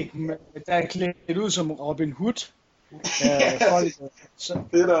æg, der er klædt ud som Robin Hood. Folk, så,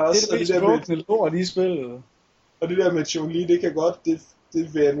 det er der også. Det er det mest brugende lort i spillet. Og det der med Chun-Li, det kan godt,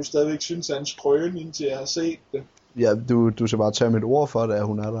 det vil jeg nu stadigvæk synes er en skrøne, indtil jeg har set det. Ja, du skal bare tage mit ord for det, at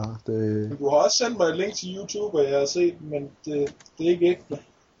hun er der. Men du har også sendt mig et link til YouTube, og jeg har set, men det er ikke ægte.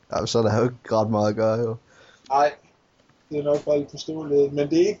 Ja, så er der jo ikke ret meget at gøre, jo. Nej, det er nok bare lidt forståeligt, men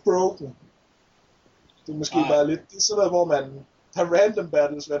det er ikke broken. Det er måske bare lidt, det er sådan noget, hvor man har random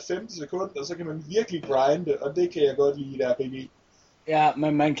battles hvert 50 sekund, og så kan man virkelig grinde, og det kan jeg godt lide i et RPG. Ja,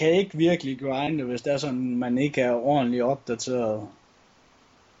 men man kan ikke virkelig grinde, hvis det er sådan, man ikke er ordentligt opdateret.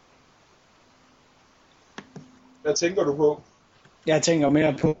 Hvad tænker du på? Jeg tænker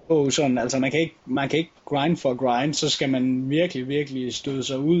mere på sådan, altså man kan ikke grind for grind, så skal man virkelig støde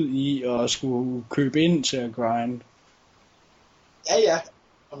sig ud i og skulle købe ind til at grind. Ja,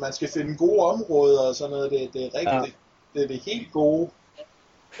 og man skal finde gode områder og sådan noget, det er rigtigt. Ja. Det er det helt gode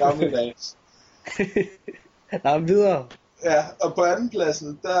gammeldags. Nå, videre. Ja, og på anden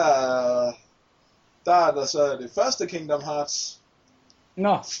pladsen, der er der så det første Kingdom Hearts.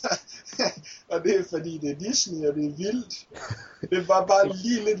 Nå. Og det er fordi det er Disney, og det er vildt. Det var bare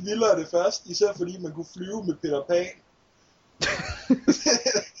lige lidt vildere det første, især fordi man kunne flyve med Peter Pan.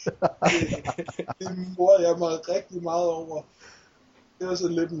 det morede jeg mig rigtig meget over. Det var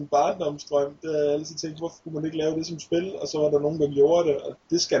sådan lidt en barndomsdrøm. Det havde jeg altid tænkt, hvorfor kunne man ikke lave det som spil? Og så var der nogen, der gjorde det, og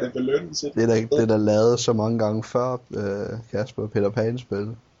det skal det belønne til. Det er der lavet så mange gange før, Kasper, Peter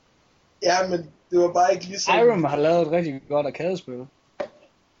Pan-spil. Ja, men det var bare ikke ligesom... Irem har lavet et rigtig godt arkadespil.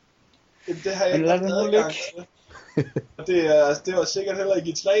 Det har jeg ikke haft adgang til. Og det var sikkert heller ikke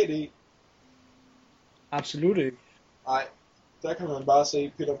i 3D. Absolut ikke. Nej, der kan man bare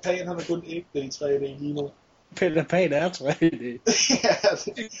se, Peter Pan, han er kun ægte i 3D lige nu. Peter Pan er 3D. Ja,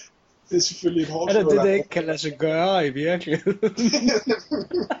 det er selvfølgelig et hårdt Er det det, der ikke kan lade sig gøre i virkeligheden?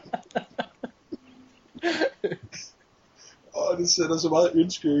 Det sætter så meget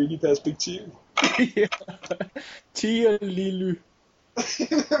ønske ind i perspektiv. Ja. Tia Lily.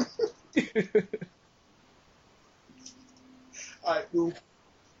 Ej, nu.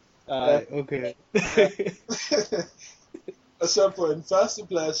 Ej, okay. Og så på en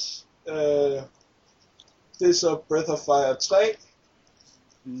førsteplads, det er så Breath of Fire 3.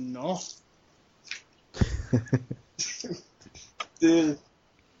 Nå. Det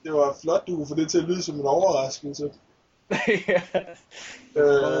var flot, du kunne få det til at lyde som en overraskelse. Ja.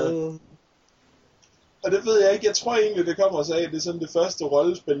 Og det ved jeg ikke. Jeg tror egentlig, det kommer sig af, at det er sådan det første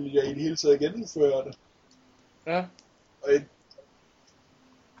rollespil, jeg i det hele taget gennemførte. Ja. Og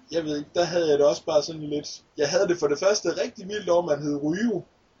jeg ved ikke, der havde jeg det også bare sådan lidt... Jeg havde det for det første rigtig vildt over, man hed Ryu.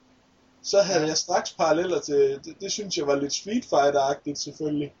 Så havde jeg straks paralleller til... Det synes jeg var lidt Street Fighter-agtigt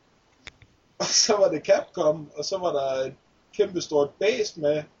selvfølgelig. Og så var det Capcom, og så var der et kæmpestort base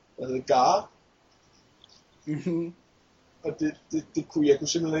med, der hed Gar. Mm-hmm. Og jeg kunne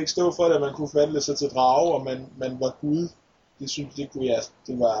simpelthen ikke stå for det, at man kunne forvandle sig til drage, og man var gud.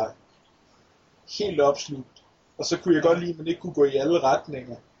 Det var helt opslugt. Og så kunne jeg godt lide, at man ikke kunne gå i alle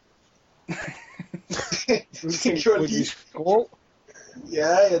retninger. Det gjorde lige skrå.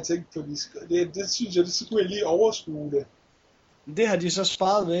 Ja, jeg tænkte på de skrå. Det synes jeg, så kunne jeg lige overskue det. Det har de så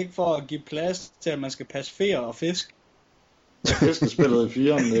sparet væk for at give plads til, at man skal passe fer og fisk. Fiskespillet i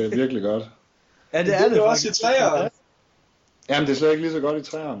 4'eren, det er virkelig godt. Ja, det er det også i 3'eren. Jamen, det er slet ikke lige så godt i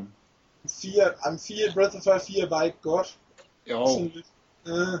 3'eren. 4, Breath of Fire 4 var ikke godt. Jo. Sådan lidt,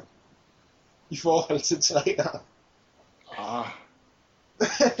 i forhold til 3'eren.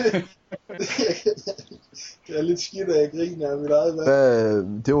 Det er lidt skidt, at jeg griner af mit eget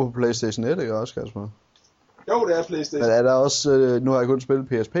valg. Det var på PlayStation 1, ikke også, Kasper? Jo, det er PlayStation. Men er der også, nu har jeg kun spillet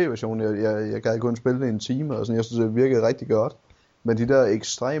PSP-versionen, jeg gad kun spille det i en time, og sådan, jeg synes, det virkede rigtig godt. Men de der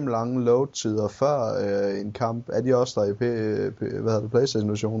ekstremt lange load-tider før en kamp, er de også der i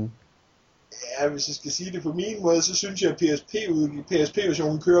PlayStation-versionen? Ja, hvis jeg skal sige det på min måde, så synes jeg, at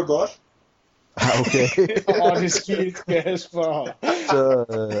PSP-versionen kører godt. Okay. Det er skidt, Kasper.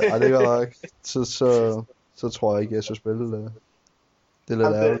 Det er godt nok. Så tror jeg ikke, jeg skal spille det. Det er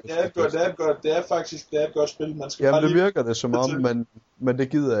lidt ærgerligt. Det er faktisk et godt spil. Man skal Jamen, det virker det som om, men det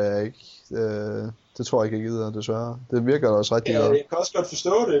gider jeg ikke. Det tror jeg ikke, jeg gider, desværre. Det virker også rigtig godt. Jeg kan også godt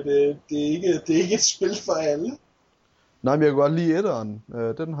forstå det. Det er ikke et spil for alle. Nej, men jeg kunne godt lide etteren.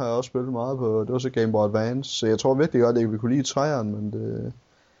 Den har jeg også spillet meget på. Det var så Game Boy Advance. Så jeg tror virkelig godt, at jeg ville kunne lide træeren, men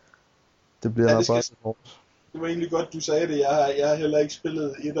det bliver nok bare hårdt. Det var egentlig godt, du sagde det. Jeg har heller ikke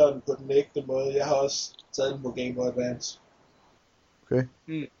spillet etteren på den ægte måde. Jeg har også taget den på Game Boy Advance. Okay.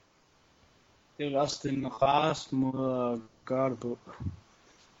 Det er jo også den rareste måde at gøre det på.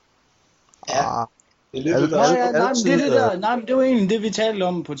 Ja. Det er lidt men det var egentlig det, vi talte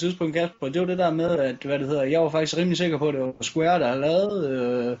om på et tidspunkt, Kasper. Det var det der med, at jeg var faktisk rimelig sikker på, at det var Square, der havde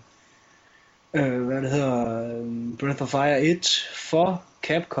lavet Breath of Fire 1 for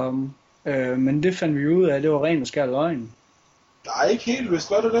Capcom. Men det fandt vi ud af, at det var ren og skær løgn. Nej, ikke helt, hvis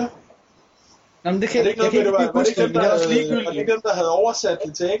var det det. Nå, men det kan jeg ikke huske, men det er også ligegyldigt. Var det dem, der havde oversat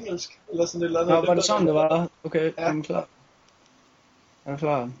det til engelsk? Eller sådan et eller andet? Nå, var det sådan, det var? Okay, ja. Jamen, klar. Jeg er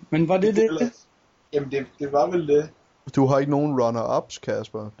klar. Men var det? Jamen, det var vel det. Du har ikke nogen runner-ups,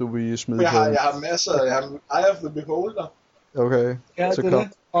 Kasper? Du vil smide jeg har masser. Jeg har Eye of the Beholder. Okay. Ja, så det er det.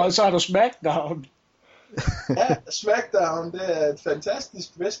 Og så har du Smackdown. Ja, Smackdown, det er et fantastisk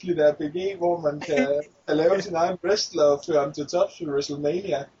vestligt RPG, hvor man kan lave sin egen wrestler og føre ham til tops ved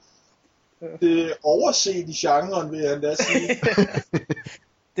WrestleMania. Det er overset i genren, vil jeg endda sige.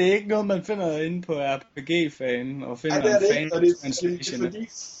 Det er ikke noget, man finder inde på RPG-fanen og finder det er det en ikke, og det er fordi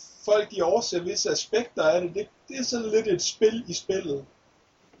folk de overser visse aspekter af det. Det er sådan lidt et spil i spillet.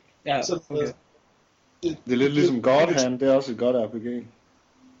 Ja, okay. Det er lidt ligesom God Hand, det er også et godt RPG.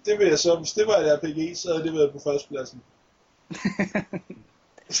 Det vil jeg så, hvis det var et RPG, så havde det været på førstepladsen.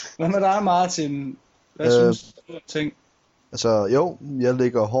 Hvad med dig, Martin? Hvad synes du om ting? Altså, jo, jeg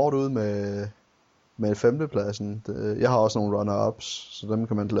ligger hårdt ud med femtepladsen. Jeg har også nogle runner-ups, så dem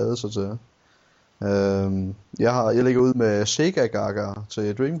kan man glæde sig til. Jeg ligger ud med Sega Gaga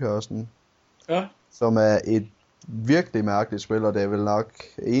til Dreamcasten. Ja. Som er et virkelig mærkeligt spil, og det er vel nok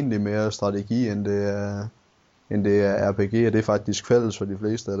egentlig mere strategi, end det er RPG, og det er faktisk fælles for de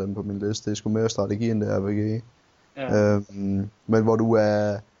fleste af dem på min liste. Det er sgu mere strategi, end det er RPG. Ja. Men hvor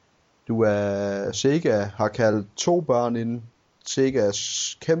du er Sega har kaldt 2 børn ind.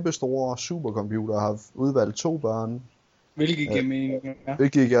 Segas kæmpestore supercomputer har udvalgt 2 børn. Hvilket giver mening, ja.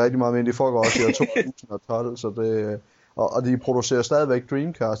 Det gik rigtig meget mening. De foregår også i år 2012, så det... Og de producerer stadigvæk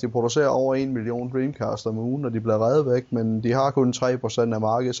Dreamcast. De producerer over 1 million Dreamcast om ugen, og de bliver reddet væk, men de har kun 3% af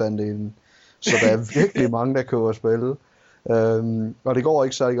markedsandelen. Så der er virkelig mange, der køber spil. Og det går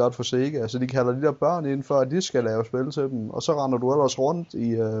ikke særlig godt for Sega, så de kalder de der børn ind for, at de skal lave spil til dem. Og så render du ellers rundt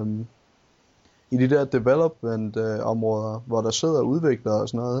i de der development områder, hvor der sidder udviklere og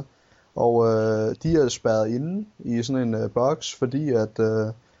sådan noget. Og de er spærret inde i sådan en boks, fordi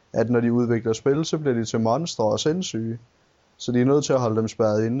at når de udvikler spil, så bliver de til monstre og sindssyge. Så de er nødt til at holde dem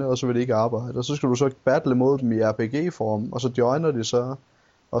spærret inde, og så vil de ikke arbejde. Og så skal du så battle mod dem i RPG-form, og så joiner de så.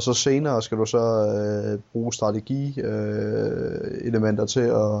 Og så senere skal du så bruge strategi-elementer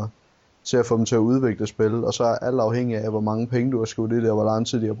til at få dem til at udvikle spil. Og så er alt afhængig af, hvor mange penge du har skudt i det, og hvor lang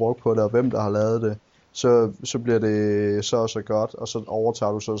tid de har brugt på det, og hvem der har lavet det. Så bliver det så godt, og så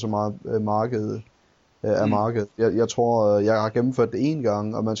overtager du så meget markedet. Af markedet. Jeg tror, jeg har gennemført det 1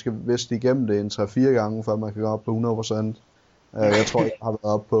 gang, og man skal vist igennem det en 3-4 gange, før man kan gå op på 100%. Jeg tror, jeg har været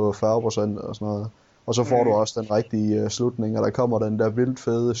op på 40% og sådan noget. Og så får du også den rigtige slutning, og der kommer den der vildt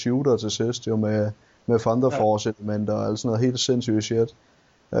fede shooter til sidst, jo med Thunder Force elementer og alt sådan noget helt sindssygt shit.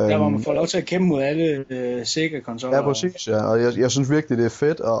 Der hvor man får lov til at kæmpe mod alle Sega-konsoller. Ja, præcis, ja. Og jeg synes virkelig, det er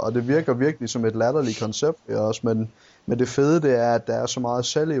fedt, og det virker virkelig som et latterligt koncept også, men det fede, det er, at der er så meget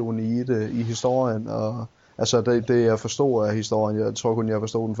selvironi i det, i historien, og altså det jeg forstod af historien, jeg tror kun, jeg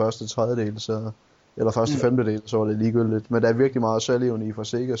forstod den første tredjedel, eller første femtedel, så var det ligegyldigt, men der er virkelig meget selvironi fra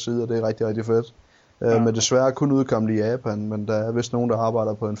Segas side, og det er rigtig, rigtig fedt. Men desværre kun udkommet i Japan, men der er vist nogen, der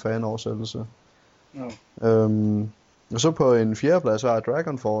arbejder på en fanoversættelse. Og så på en 4. plads har jeg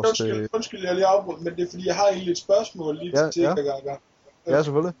Dragon Force. Undskyld, jeg lige afbrudt, men det er fordi, jeg har egentlig et spørgsmål lige til Sega. Ja,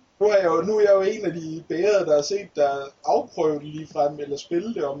 selvfølgelig. Nu er jeg jo en af de bærede, der har set der afprøve det lige frem, eller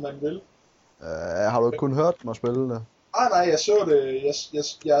spille det, om man vil. Har du ikke kun hørt mig spille det? Nej, jeg så det.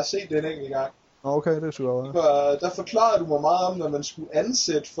 Jeg har set det en enkelt gang. Okay, det skulle godt være. Der forklarede du mig meget om, når man skulle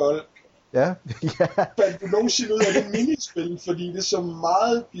ansætte folk. Ja. Fandt du nogensinde ud af det minispil, fordi det så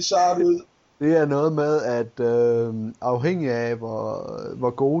meget bizarrt ud. Det er noget med, at afhængig af, hvor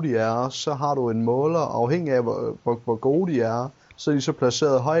gode de er, så har du en måler. Afhængig af, hvor gode de er, så er de så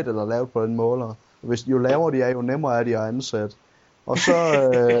placeret højt eller lavt på den måler. Hvis jo lavere de er, jo nemmere er de at ansætte. Og så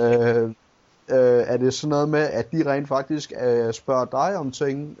er det sådan noget med, at de rent faktisk spørger dig om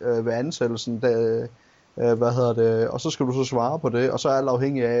ting ved ansættelsen. Og så skal du så svare på det, og så er alt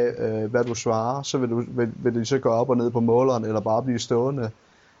afhængig af, hvad du svarer, så vil de så gå op og ned på måleren, eller bare blive stående.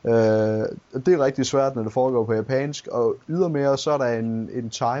 Det er rigtig svært, når det foregår på japansk, og ydermere så er der en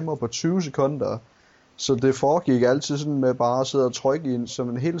timer på 20 sekunder, så det foregik altid sådan med bare at sidde og trykke ind som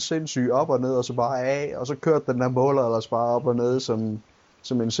en helt sindssyg op og ned, og så bare af, og så kørte den der måler ellers bare op og ned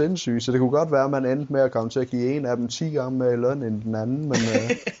som en sindssyg, så det kunne godt være, at man endte med at komme til at give en af dem 10 gange mere i løn end den anden,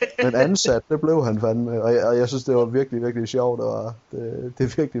 men ansat, det blev han fandme, og jeg synes, det var virkelig, virkelig sjovt, og det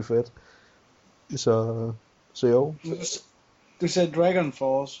er virkelig fedt. Så jo. Du sagde Dragon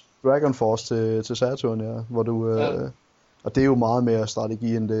Force. Dragon Force til Saturn, ja, hvor du... Og det er jo meget mere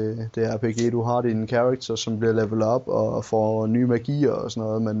strategi end det RPG. Du har dine characters, som bliver level up og får nye magier og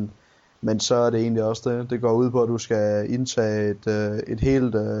sådan noget, men så er det egentlig også det. Det går ud på, at du skal indtage et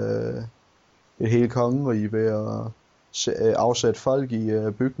helt kongerige ved at afsætte folk i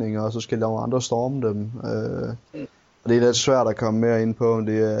bygninger, og så skal nogle andre storme dem. Og det er lidt svært at komme mere ind på, men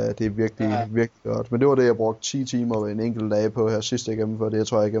det er virkelig, virkelig godt. Men det var det, jeg brugte 10 timer ved en enkelt dag på her sidst jeg gennemførte det. Jeg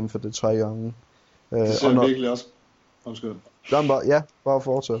tror, jeg gennemførte det 3 gange. Det ser virkelig også... Undskyld. Bare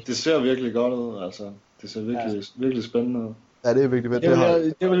fortsæt. Det ser virkelig godt ud, altså. Det ser virkelig, virkelig spændende ud. Ja, det er virkelig fedt.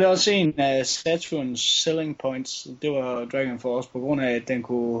 Det var også en af Saturns selling points. Det var Dragon Force, på grund af, at den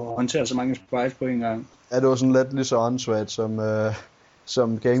kunne håndtere så mange sprites på en gang. Ja, det var sådan lidt lige så åndssvagt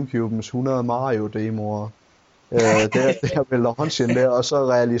som Gamecube'ens 100 Mario-demoer. Der med launchen der, og så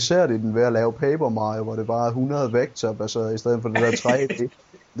realiserer de den ved at lave Paper Mario, hvor det bare er 100 vektorbaseret i stedet for det der 3D.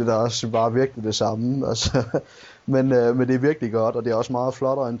 Det er også bare virkelig det samme, altså. Men det er virkelig godt, og det er også meget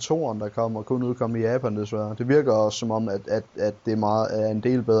flottere end toren, der kommer, kun udkommer i Japan desværre. Det virker også som om, at det er en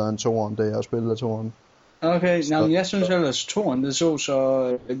del bedre end toren, det jeg har spillet af toren. Okay, men jeg synes ellers, toren det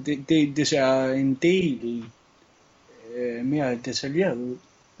så det ser en del mere detaljeret ud.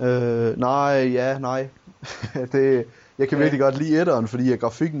 Nej. Jeg kan virkelig godt lide etteren, fordi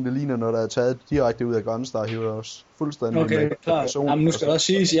grafikken det ligner noget, der er taget direkte ud af Gunstar Heroes. Fuldstændig. Okay, klart. Jamen, nu skal det også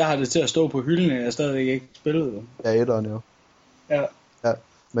siges, at jeg har det til at stå på hylden, og jeg stadigvæk ikke spillet det. Ja, etteren jo. Ja,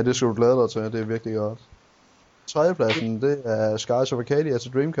 men det skal du glæde dig til, det er virkelig godt. 3. pladsen, det er Skies of Arcadia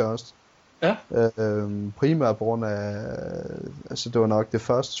til Dreamcast. Ja. Primært på grund af, altså det var nok det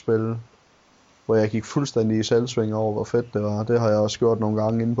første spil, hvor jeg gik fuldstændig i selvsving over, hvor fedt det var. Det har jeg også gjort nogle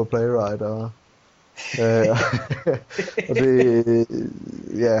gange inde på Playwright, og og det,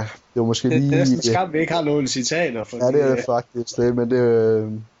 ja, det var måske lige... Det er næsten skam, vi ikke har nogle citater. Fordi, ja, det er det faktisk, men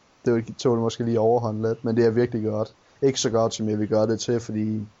det tog det måske lige overhånd lidt, men det er virkelig godt. Ikke så godt, som jeg vil gøre det til,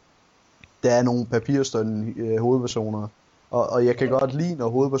 fordi der er nogle papirstønne hovedpersoner, og jeg kan godt lide, når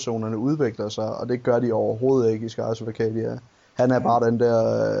hovedpersonerne udvikler sig, og det gør de overhovedet ikke i Skies of Arcadia. Han er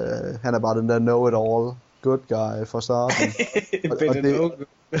bare den der know-it-all good guy fra starten.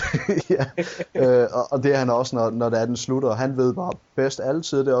 Og det er han også, når det er den slutter. Han ved bare bedst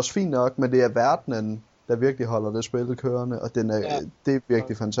altid. Det er også fint nok, men det er verdenen, der virkelig holder det spil kørende, og det er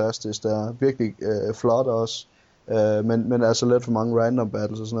virkelig fantastisk. Det er virkelig flot også. Men altså lidt for mange random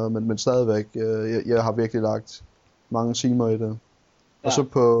battles og sådan noget, men stadigvæk, jeg har virkelig lagt mange timer i det. Ja. Og så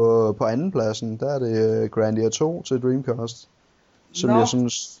på anden pladsen, der er det Grandia 2 til Dreamcast, som jeg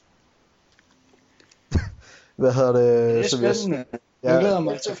synes... Hvad hedder det? Det er spændende. Jeg glæder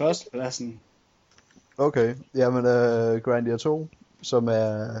mig til førstepladsen. Okay, jamen Grandia 2, som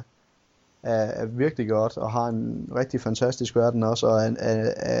er virkelig godt, og har en rigtig fantastisk verden også, og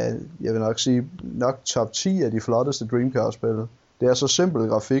er jeg vil nok sige, nok top 10 af de flotteste Dreamcast-spil. Det er så simpel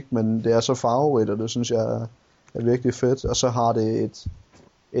grafik, men det er så farverigt, og det synes jeg er virkelig fedt. Og så har det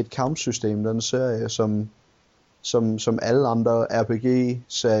et kampsystem, den serie, som alle andre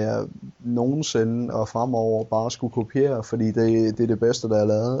RPG-serier nogensinde og fremover bare skulle kopiere, fordi det er det bedste, der er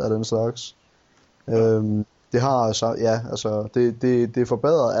lavet af den slags. Det har altså, det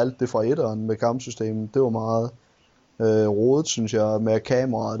forbedrer alt det fra etteren med kampsystemet. Det var meget rodet, synes jeg, med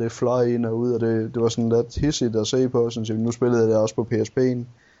kameraet, det fløj ind og ud, og det var sådan lidt hissigt at se på, synes jeg. Nu spillede jeg det også på PSP'en,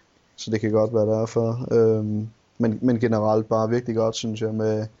 så det kan godt være derfor. Men generelt bare virkelig godt, synes jeg,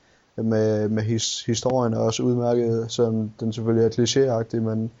 med historien er også udmærket, som den selvfølgelig er klichéagtig,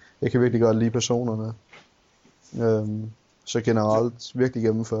 men jeg kan virkelig godt lide personerne. Så generelt virkelig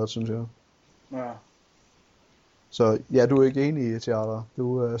gennemført, synes jeg. Ja. Så ja, du er ikke enig i Teater?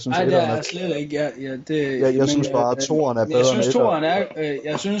 Du synes nej, det er jeg slet ikke. Jeg synes bare, at toeren er bedre end etteren.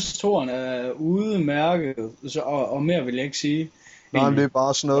 Jeg synes, toeren er udmærket, og mere vil jeg ikke sige. Nej, men det er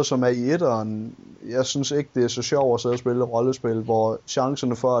bare sådan noget, som er i etteren. Jeg synes ikke, det er så sjovt at sidde og spille rollespil, hvor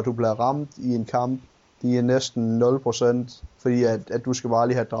chancerne for, at du bliver ramt i en kamp, de er næsten 0%, fordi at du skal bare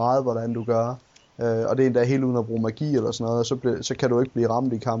lige have drejet, hvordan du gør. Og det er endda helt uden at bruge magi eller sådan noget, så kan du ikke blive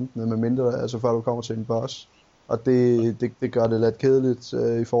ramt i kampene, medmindre, altså før du kommer til en boss. Og det gør det lidt kedeligt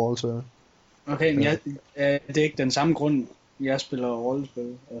i forhold til... Okay, men det er ikke den samme grund, jeg spiller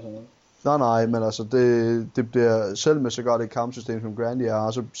rollespil. Altså. Nej, men altså det bliver selv med så godt et kampsystem som Grandia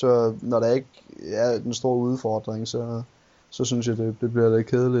er, så når der ikke er den store udfordring, så synes jeg det bliver lidt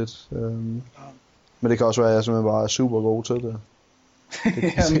kedeligt. Men det kan også være, at jeg simpelthen bare er super god til det.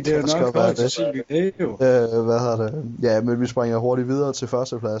 Jamen, det er jo nok godt at sige det jo. Hvad hedder det? Ja, men vi springer hurtigt videre til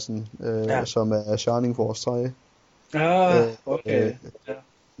førstepladsen, som er Shining Force 3. Okay.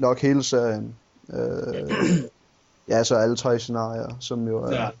 Nok hele serien. Ja, så alle tre scenarier, som jo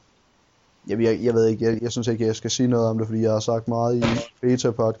er... Jeg ved ikke, jeg synes ikke, jeg skal sige noget om det, fordi jeg har sagt meget i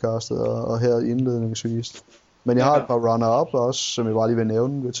beta-podcastet og her indledningsvis. Men jeg har et par runner-up også, som jeg bare lige vil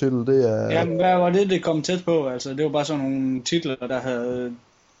nævne ved titel. Det er... Jamen, hvad var det kom tæt på? Altså, det var bare sådan nogle titler,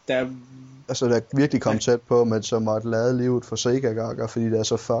 der virkelig kom tæt på, men som var et lavet livet for Sega-gakker, fordi det er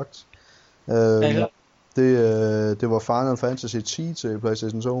så fucked. Det var Final Fantasy 10 til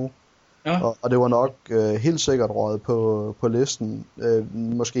PlayStation 2. Ja. Og det var nok helt sikkert røget på listen,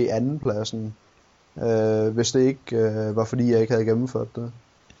 måske andenpladsen, hvis det ikke var fordi jeg ikke havde gennemført det.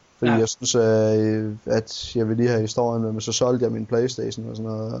 Fordi jeg synes, at jeg vil lige have historien med, men så solgte jeg min PlayStation og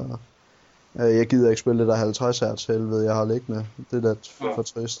sådan noget. Jeg gider ikke spille det der 50 Hz helvede, jeg har liggende. Det er lidt for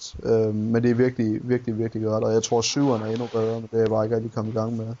trist. Men det er virkelig, virkelig, virkelig godt, og jeg tror 7'eren er endnu bedre, men det er jeg bare ikke rigtig kommet i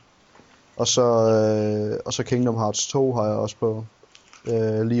gang med. Og så Kingdom Hearts 2 har jeg også på.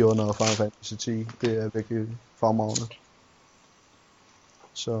 Lige under Final Fantasy 10. Det er virkelig fremragende.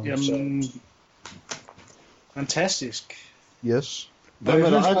 Jamen, fantastisk. Yes. Hvad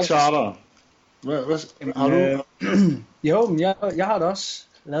med dig, Charter? Har du? Jo, men jeg har da også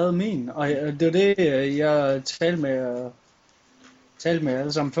lavet min, og det var det, jeg talte med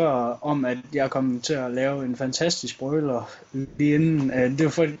alle sammen før, om at jeg kom til at lave en fantastisk brøler lige inden. Det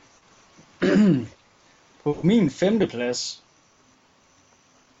var for på min 5. plads.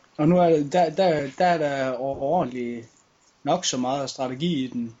 Og nu er der overordentligt nok så meget strategi i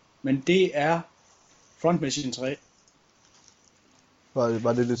den, men det er Front Mission 3.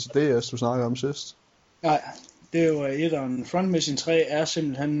 Var det til DS, du snakkede om sidst? Nej, det var etteren. Front Mission 3 er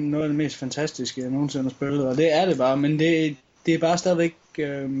simpelthen noget af det mest fantastiske, jeg nogensinde har spillet, og det er det bare, men det er bare stadigvæk...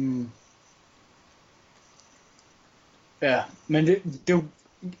 Ja, men det var,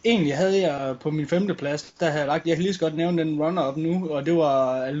 egentlig havde jeg på min 5. plads, der havde jeg lagt, jeg kan lige så godt nævne den runner-up nu, og det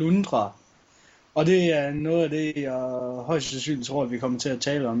var Alundra. Og det er noget af det, jeg højst sandsynligt tror, at vi kommer til at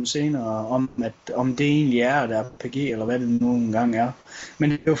tale om senere, om det egentlig er et RPG, eller hvad det nu engang er.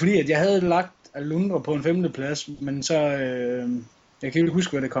 Men det var fordi, at jeg havde lagt Alundra på en 5. plads, men så, jeg kan ikke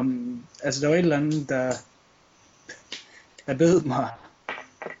huske, hvad det kom, altså der var et eller andet, der bed mig.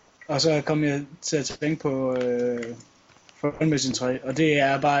 Og så kom jeg til at tænke på Final Mission 3, og det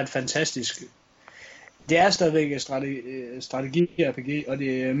er bare et fantastisk. Det er stadigvæk et strategi-RPG, og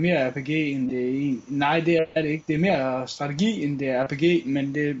det er mere RPG end det er. Nej, det er det ikke. Det er mere strategi end det er RPG,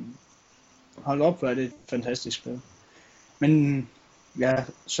 men det hold op, hvor er det et fantastisk spil. Men ja,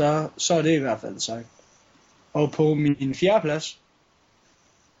 så er det i hvert fald sagt. Og på min 4. plads,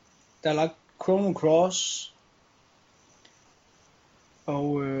 der er lagt Chrono Cross.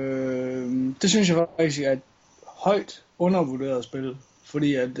 Og det synes jeg faktisk er et højt undervurderet spil,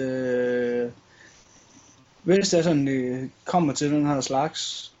 fordi at hvis det er sådan, det kommer til den her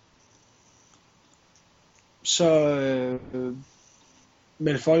slags, så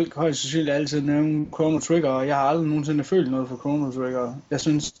vil folk højst sandsynligt altid nævne Chrono Trigger, og jeg har aldrig nogensinde følt noget for Chrono Trigger. Jeg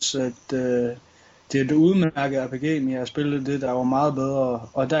synes, at det er et udmærket RPG, men jeg har spillet det, der var meget bedre,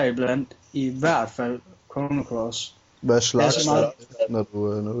 og deriblandt i hvert fald Chrono Cross. Hvad slags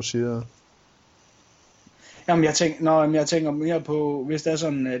når du siger? Jamen jeg tænker mere på, hvis det er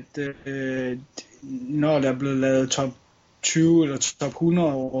sådan, at når der er blevet lavet top 20 eller top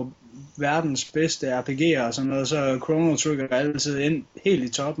 100 over verdens bedste RPG'er og sådan noget, så er Chrono Trigger altid ind helt i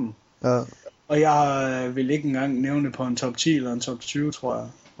toppen. Ja. Og jeg vil ikke engang nævne det på en top 10 eller en top 20, tror jeg.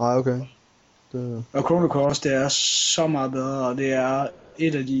 Nej, okay. Og Chrono Cross, det er så meget bedre, og det er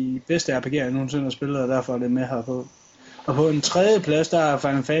et af de bedste RPG'er, jeg nogensinde har spillet, og derfor er det med her på. Og på en 3. plads, der er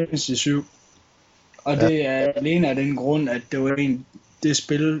Final Fantasy 7. Og det er alene af den grund, at det var det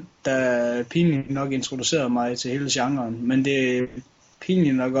spil, der pinligt nok introducerede mig til hele genren. Men det er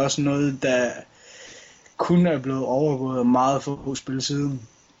pinligt nok også noget, der kun er blevet overgået af meget få spil siden.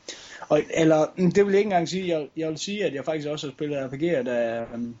 Eller det vil jeg ikke engang sige. Jeg vil sige, at jeg faktisk også har spillet RPG'er,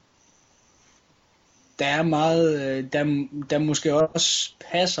 der er meget, der måske også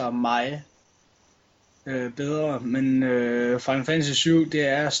passer mig bedre. Men Final Fantasy 7, det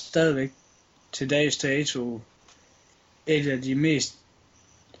er stadigvæk til dags dato et af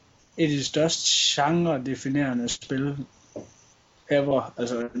de største genre-definerende spil ever.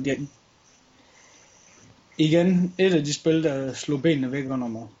 Altså, igen, et af de spil, der slog benene væk under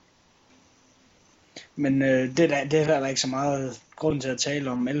mig. Men det er der ikke så meget grund til at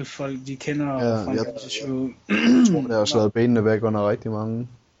tale om. Alle folk, de kender Final Fantasy 7. Jeg tror, det har slået benene væk under rigtig mange.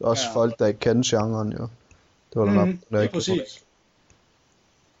 Også folk, der ikke kender genren, jo. Det var der nok, der ikke præcis.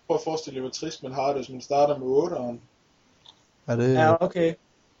 Prøv at forestille dig, hvor trist man har det, hvis man starter med 8'eren. Ja, okay.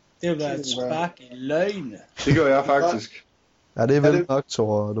 Det vil være et spark i løgne. Det gør jeg faktisk. Ja, det er vel nok,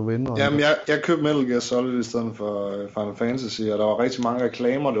 tror du vinder. Jamen, jeg købte Metal Gear Solid i stedet for Final Fantasy, og der var rigtig mange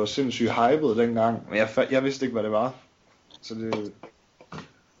reklamer, det var sindssygt hyped dengang, men jeg vidste ikke, hvad det var.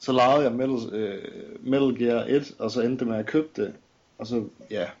 Så lejede jeg Metal Gear 1, og så endte det med at købe det, og så,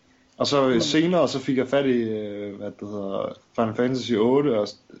 ja. Og så senere, så fik jeg fat i, Final Fantasy 8, og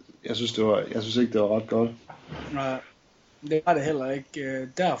jeg synes ikke, det var ret godt. Nej, det var det heller ikke.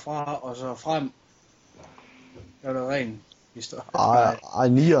 Derfra og så frem, er det ren historie. Ej,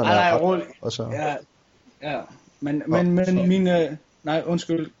 9'erne er rolig. Og så. Ja. Men mine... Nej,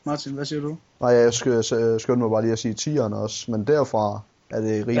 undskyld, Martin, hvad siger du? Nej, jeg skyndte mig bare lige at sige 10'erne også, men derfra er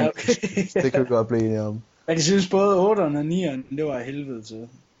det rimelig. Ja, okay. Det kan godt blive enige om. Men jeg synes både 8'eren og 9'eren, det var helvede til.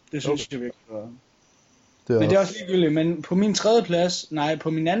 Det synes jeg virkelig var. Men det er også ligegyldigt, men på min 3. plads, på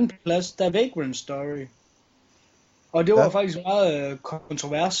min 2. plads, der er Vagrant Story. Og det var faktisk et meget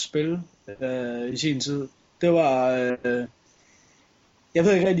kontrovers spil i sin tid. Det var, jeg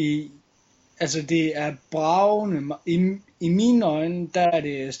ved ikke rigtig, altså det er bravende, i mine øjne, der er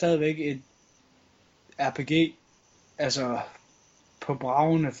det stadigvæk et RPG, altså på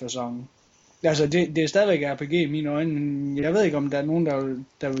bravende facon. Altså det er stadigvæk RPG i mine øjne, men jeg ved ikke, om der er nogen,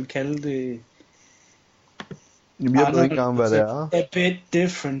 der vil kalde det... Jamen, jeg ved ikke engang, hvad det er. A bit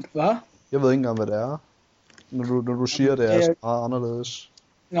different, hvad? Jeg ved ikke engang, hvad det er, når du siger, det er så meget anderledes.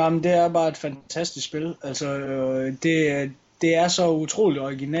 Nej, men det er bare et fantastisk spil. Altså, det er så utroligt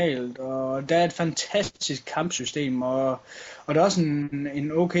originalt, og der er et fantastisk kampsystem, og der er også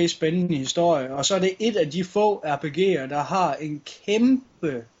en okay spændende historie. Og så er det et af de få RPG'er, der har en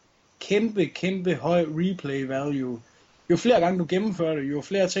kæmpe høj replay value. Jo flere gange du gennemfører det, jo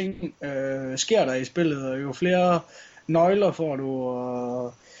flere ting sker der i spillet, og jo flere nøgler får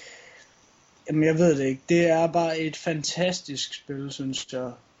du. Jamen, jeg ved det ikke. Det er bare et fantastisk spil, synes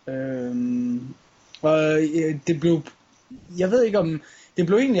jeg. Og det blev... Jeg ved ikke om... Det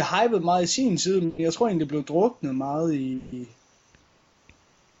blev egentlig hypet meget i sin tid, men jeg tror egentlig, det blev druknet meget i...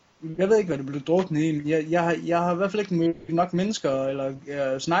 Jeg ved ikke, hvad det blev druknet i, men jeg har i hvert fald ikke mødt nok mennesker,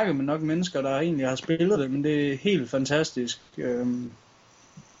 eller snakket med nok mennesker, der egentlig har spillet det, men det er helt fantastisk.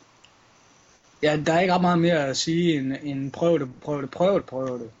 Ja, der er ikke ret meget mere at sige end prøv det.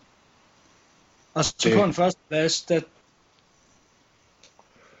 Og så på en første plads, der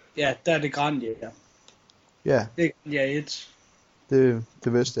er det Grandia. Ja. Det er Grandia 1.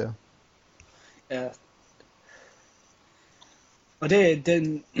 Det vidste jeg. Ja. Og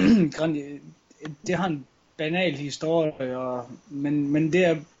det har en banal historie, men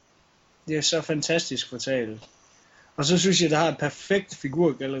det er så fantastisk fortalt. Og så synes jeg, det har et perfekt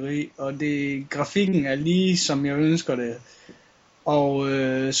figurgalleri, og grafikken er lige som jeg ønsker det. Og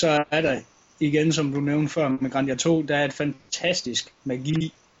så er der igen, som du nævnte før med Grandia 2, der er et fantastisk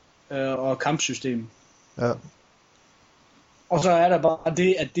magi og kampsystem. Ja. Og så er der bare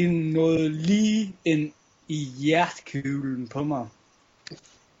det, at det er noget lige ind i hjertekuglen på mig.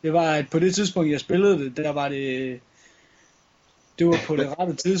 Det var, at på det tidspunkt, jeg spillede det, der var det var på det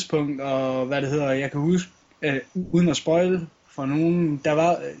rette tidspunkt, og hvad det hedder, jeg kan huske, uden at spoil for nogen, der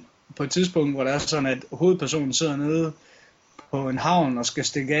var på et tidspunkt, hvor der er sådan, at hovedpersonen sidder nede på en havn og skal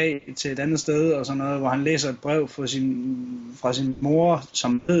stikke af til et andet sted, og sådan noget, hvor han læser et brev fra sin mor,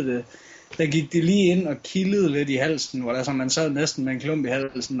 som hed det. Der gik det lige ind og kildede lidt i halsen, hvor der så man sad næsten med en klump i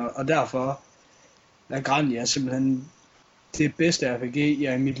halsen, og derfor er Grandia simpelthen det bedste RPG,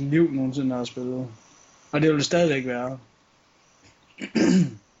 jeg i mit liv nogensinde har spillet. Og det vil det stadigvæk være.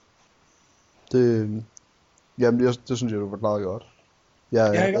 Det synes jeg, du forklarede godt.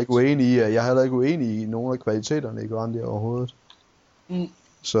 Jeg er heller ikke uenig i nogle af kvaliteterne i Grandia overhovedet.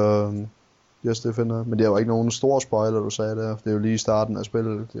 Så det finder. Men det var ikke nogen store spoiler, du sagde der. Det er jo lige starten af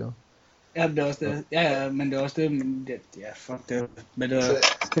spillet. Ja. Ja, det er også det. Ja, men det er også det. Men fuck det. Men det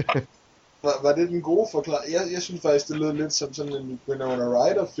var det den gode forklaring? Jeg synes faktisk, det lød lidt som sådan en Winona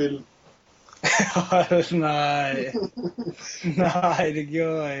Ryder-film. Nej, det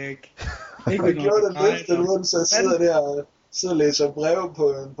gjorde jeg ikke. Det gjorde det lidt, da du så sidder der og sidder og læser brev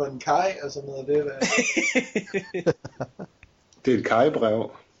på en kaj og sådan noget. Det er et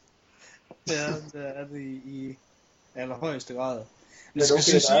kajbrev. Det er det i allerhøjeste grad. Men okay,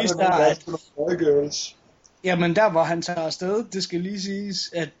 siges, der at... Jamen der hvor han tager afsted, det skal lige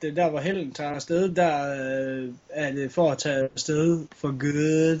siges, at der hvor Helen tager afsted, der er det for at tage afsted for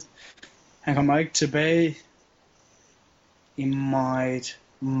good. Han kommer ikke tilbage i meget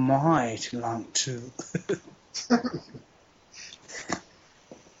lang tid.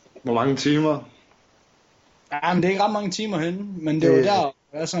 Hvor mange timer? Jamen det er ikke ret mange timer henne, men det var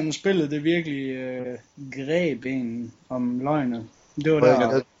der sådan spillet det virkelig greb en om løgnet. Det var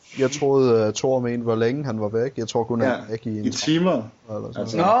der. Jeg troede, at Thor mente, hvor længe han var væk. Jeg tror kun, han var væk i timer.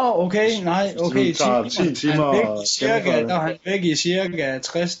 Altså, okay, nej, okay, i timer. 10 timer. Der er han væk i cirka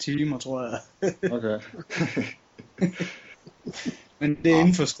 60 timer, tror jeg. Okay. Men det er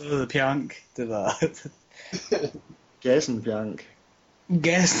indforstået pjank, det der. Gassen pjank.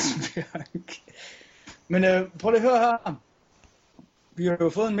 Men prøv lige at høre her. Vi har jo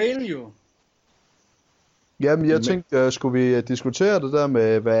fået en mail jo. Jamen, jeg tænkte, skulle vi diskutere det der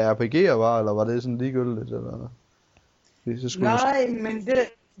med, hvad RPG'er var, eller var det sådan ligegyldigt, eller? Nej, men det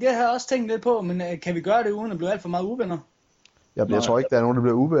har jeg også tænkt lidt på, men kan vi gøre det uden at blive alt for meget uvenner? Jamen, jeg tror ikke, der er nogen, der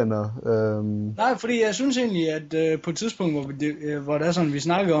bliver uvenner. Nej, fordi jeg synes egentlig, at på et tidspunkt, hvor det er sådan, vi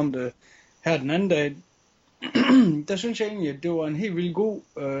snakkede om det her den anden dag, der synes jeg egentlig, at det var en helt vildt god...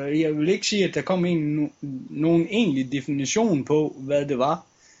 jeg vil ikke sige, at der kom nogen egentlig definition på, hvad det var.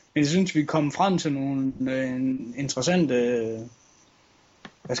 Men jeg synes, vi kom frem til nogle interessante,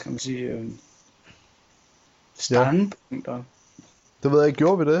 hvad skal man sige, standpunkter. Ja. Det ved jeg ikke,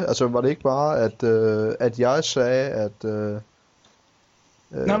 gjorde vi det? Altså, var det ikke bare, at jeg sagde, at... Nå,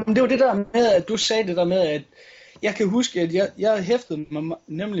 men det var det der med, at du sagde det der med, at jeg kan huske, at jeg hæftede mig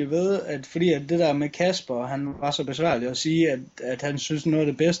nemlig ved, at fordi at det der med Kasper, han var så besværlig at sige, at han synes noget af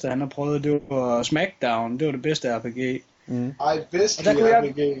det bedste, han har prøvet, det var Smackdown, det var det bedste RPG. Vestlig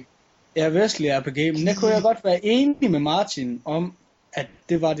RPG. Ja, vestlig RPG, men der kunne jeg godt være enig med Martin om, at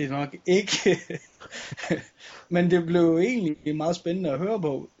det var det nok ikke. Men det blev egentlig meget spændende at høre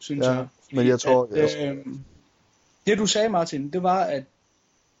på, synes jeg. Men jeg tror... det du sagde, Martin, det var,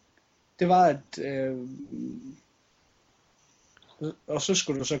 at og så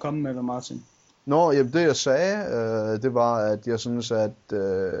skulle du så komme med det, Martin. Nå, jamen det jeg sagde, det var, at jeg synes,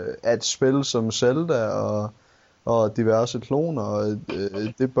 at spil som Zelda og diverse kloner, og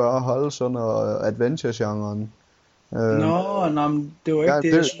det bør holdes under adventure-genren. Nå, men det var ikke Ja,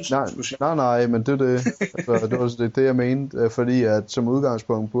 det, jeg synes, nej, du skulle sige. nej, men det er det. Altså, det var det, jeg mente, fordi at som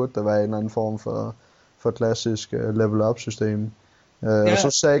udgangspunkt burde der være en eller anden form for klassisk level-up-system. Ja. Og så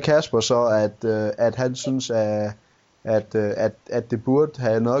sagde Kasper så, at han synes, at det burde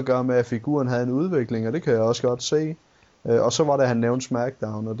have noget at gøre med, at figuren havde en udvikling, og det kan jeg også godt se. Og så var det, han nævnte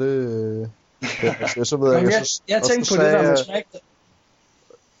SmackDown, og så ved Jamen, jeg... jeg tænkte på det der med SmackDown.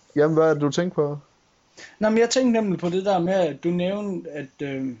 Jamen, hvad er det, du tænkte på? Nå, men jeg tænkte nemlig på det der med, at du nævnte, at...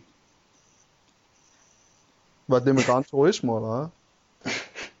 Var det med Gran Turismo, eller hvad?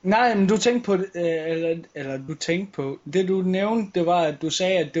 Nej, men du tænkte på det, eller du tænkte på, det du nævnte, det var, at du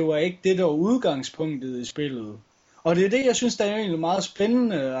sagde, at det var ikke det, der var udgangspunktet i spillet. Og det er det, jeg synes, der er egentlig et meget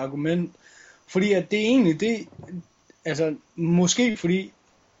spændende argument. Fordi at det er egentlig det, altså måske fordi,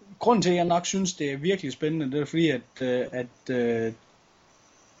 grunden til, at jeg nok synes, det er virkelig spændende, det er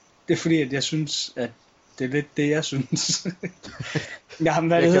fordi, at jeg synes, at det er lidt det, jeg synes. Jamen,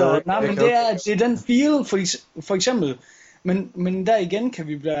 hvad det hedder? Nej, men det er den feel, for eksempel, men der igen kan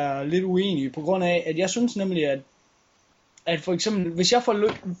vi blive lidt uenige, på grund af, at jeg synes nemlig, at for eksempel, hvis jeg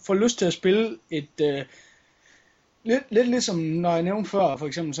får lyst til at spille et, lidt ligesom, når jeg nævnte før, for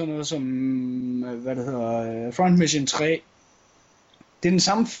eksempel sådan noget som, hvad det hedder, Front Mission 3, det er den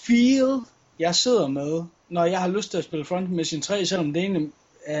samme feel, jeg sidder med, når jeg har lyst til at spille Front Mission 3, selvom det egentlig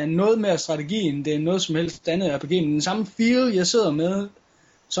er noget mere strategi, end det er noget som helst andet RPG, men den samme feel, jeg sidder med,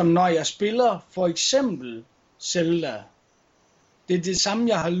 som når jeg spiller for eksempel Zelda. Det er det samme,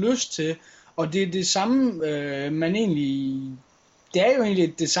 jeg har lyst til, og det er det samme, man egentlig... Det er jo egentlig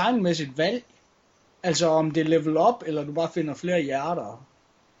et designmæssigt valg. Altså om det er level up, eller du bare finder flere hjerter.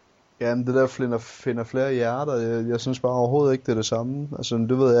 Jamen det der finder flere hjerter, jeg synes bare overhovedet ikke, det er det samme. Altså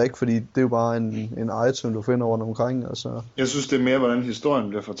det ved jeg ikke, fordi det er jo bare en item, du finder rundt omkring. Altså. Jeg synes, det er mere, hvordan historien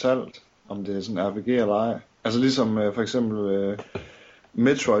bliver fortalt, om det er sådan RPG eller ej. Altså ligesom for eksempel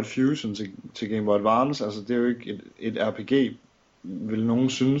Metroid Fusion til Game Boy Advance, altså det er jo ikke et RPG, vil nogen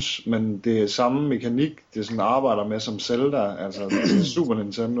synes, men det er samme mekanik, det sådan arbejder med som Zelda, altså Super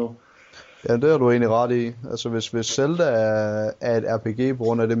Nintendo. Ja, det har du egentlig ret i. Altså hvis Zelda er et RPG på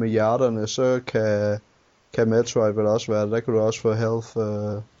grund af det med hjerterne, så kan Metroid vel også være det. Der kan du også få health.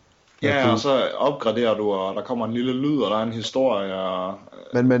 Ja, og så opgraderer du, og der kommer en lille lyd, og der er en historie. Og,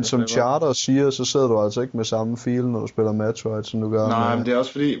 men som Charter siger, så sidder du altså ikke med samme feel, når du spiller Metroid, som du gør. Nej, men det er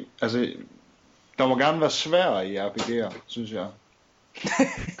også fordi, altså, der må gerne være sværere i RPG'er, synes jeg.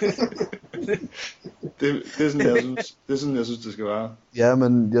 det er sådan, jeg synes, det skal være. Ja,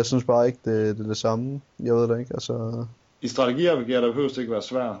 men jeg synes bare ikke, det er det samme. Jeg ved det ikke, altså... I strategi-RPG'er, der behøver det ikke være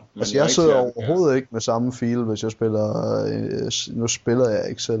svært. Altså, jeg sidder overhovedet ikke med samme feel, hvis jeg spiller... Nu spiller jeg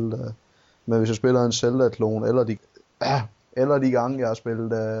ikke Zelda. Men hvis jeg spiller en Zelda-klon, eller de gange, jeg har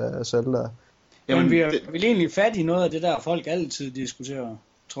spillet Zelda... Jamen, vi er vel egentlig fat i noget af det der, folk altid diskuterer,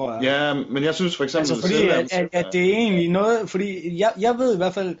 tror jeg. Ja, men jeg synes for eksempel... Altså, fordi at det er egentlig noget... Fordi jeg ved i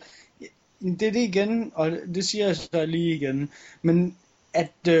hvert fald... Det er det igen, og det siger jeg så lige igen. Men at,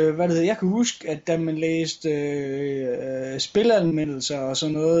 jeg kan huske, at da man læste spilanmeldelser og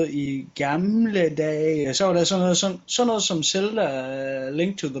sådan noget i gamle dage, så var der sådan noget som Zelda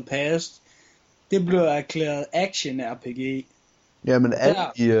Link to the Past. Det blev erklæret action-RPG. Ja, men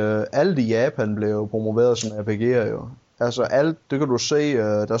alt i Japan blev jo promoveret som RPG'er jo. Altså alt, det kan du se,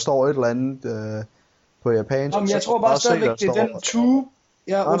 der står et eller andet på japansk. Jamen, jeg tror bare stadigvæk, det er den tube.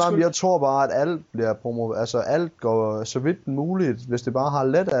 Nej, jeg tror bare, at alt bliver promoveret. Altså alt går så vidt muligt. Hvis det bare har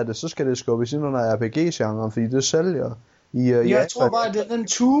let af det, så skal det skubbes ind under RPG-genren, fordi det sælger. Jeg tror bare, det er den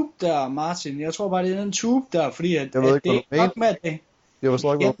tube der, Martin. Jeg tror bare, det er den tube der, fordi at, jeg ved at det er ikke nok med det. Jeg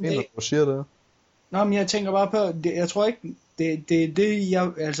forstår ikke, hvad du mener, når du siger det. Nå, men jeg tænker bare på, jeg tror ikke, det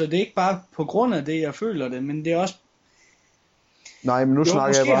er ikke bare på grund af det, jeg føler det, men det er også... Nej, men nu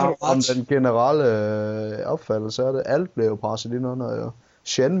snakker jeg bare om den generelle opfattelse af det. Alt blev jo presset ind under jo.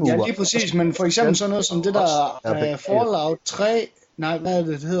 Shenmue. Ja, lige præcis, men for eksempel sådan noget som det der Fallout 3, nej, hvad er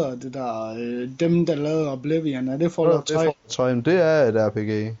det hedder, det der, dem der lavede Oblivion, er det Fallout 3? Det er et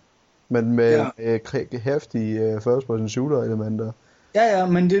RPG, men med heftige first person shooter elementer. Ja,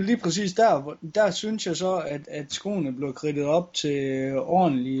 men det er lige præcis der synes jeg så, at skoene blev kridtet op til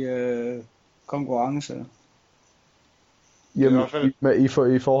ordentlig konkurrence. Jamen,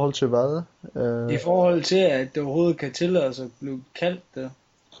 i forhold til hvad? I forhold til, at det overhovedet kan tillade sig at blive kaldt det.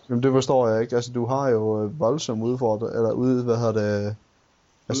 Jamen, det forstår jeg ikke. Altså, du har jo voldsomt udfordring, eller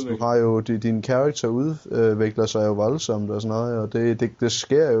altså, du har jo, din karakter udvikler sig jo voldsomt og sådan noget, og det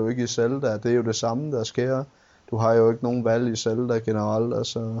sker jo ikke i Zelda. Det er jo det samme, der sker. Du har jo ikke nogen valg i Zelda generelt,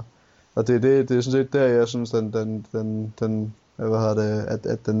 altså. Og det er sådan set der, jeg synes, den hvad hedder det,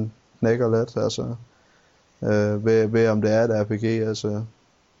 at den knækker lidt, altså, ved om det er et RPG, altså.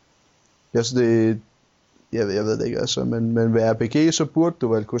 Jeg synes, jeg ved det ikke, altså, men ved RPG, så burde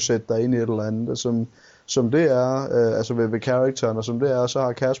du vel kunne sætte dig ind i et eller andet, som det er, altså ved characteren, og som det er, så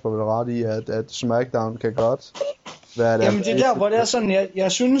har Kasper vel ret i, at Smackdown kan godt være et Jamen det er der, hvor det er sådan,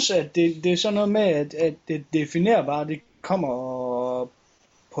 jeg synes, at det er sådan noget med, at det definerbare, det kommer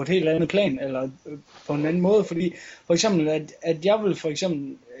på et helt andet plan, eller på en anden måde, fordi for eksempel, at jeg vil for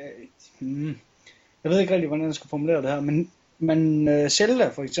eksempel, jeg ved ikke rigtig, hvordan jeg skal formulere det her, men Zelda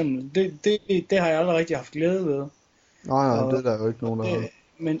for eksempel, det har jeg aldrig rigtig haft glæde ved. Nej, det er der jo ikke nogen, der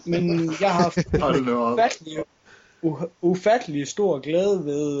men jeg har haft ufattelig stor glæde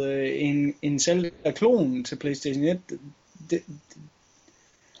ved en Zelda-klon til PlayStation 1,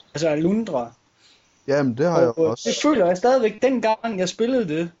 altså Alundra. Jamen, det har jeg også. Det føler jeg stadigvæk, dengang jeg spillede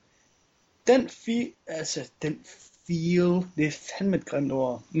det. Den feel, det er fandme et grimt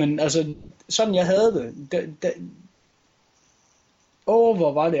ord. Men altså, sådan jeg havde det.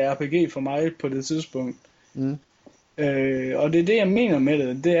 Hvor var det RPG for mig på det tidspunkt. Og det er det, jeg mener med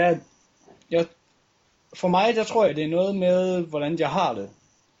det. Det er, for mig, der tror jeg, det er noget med, hvordan jeg har det.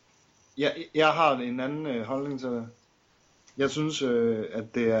 Jeg har en anden holdning til det. Jeg synes, at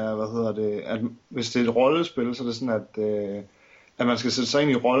det er, at hvis det er et rollespil, så er det sådan, at man skal sætte sig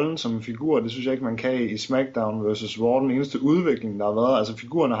ind i rollen som en figur. Det synes jeg ikke, man kan i SmackDown vs. Raw. Den eneste udvikling, der har været, altså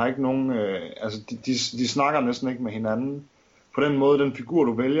figurerne har ikke nogen, altså de snakker næsten ikke med hinanden. På den måde, den figur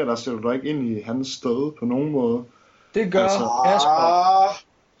du vælger, der sætter du dig ikke ind i hans sted på nogen måde. Det gør Kasper.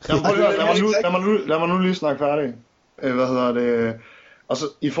 Lad mig nu lige snakke færdig. Og så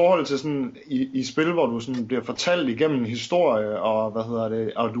i forhold til sådan i spil, hvor du sådan bliver fortalt igennem en historie, og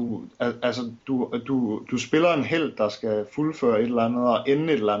og du spiller en helt, der skal fuldføre et eller andet og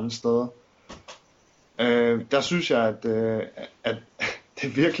ende et eller andet sted. Der synes jeg, at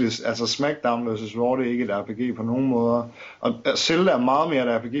det virkelig, altså SmackDown vs. Raw, det er ikke et RPG på nogen måder. Og Zelda er meget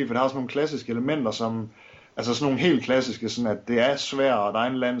mere et RPG, for der har sådan nogle klassiske elementer, som altså sådan nogle helt klassiske, sådan at det er svært, og der er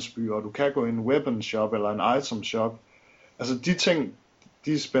en landsby, og du kan gå i en weapon shop eller en item shop. Altså de ting,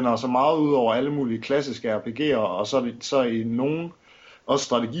 de spænder så meget ud over alle mulige klassiske RPG'er, og så i nogle også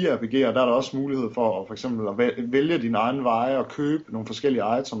strategi-RPG'er, der er der også mulighed for eksempel at vælge dine egne veje og købe nogle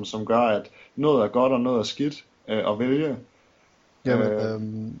forskellige items, som gør, at noget er godt og noget er skidt at vælge.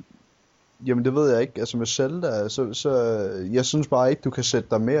 Jamen det ved jeg ikke, altså med Zelda, så jeg synes bare ikke, du kan sætte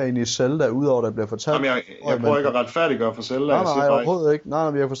dig mere ind i Zelda, udover der bliver fortalt. Jamen jeg prøver ikke at retfærdiggøre for Zelda. Nej, overhovedet ikke. Nej,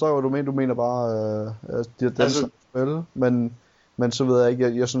 jeg forstår, hvad du mener. Du mener bare, den spil, men så ved jeg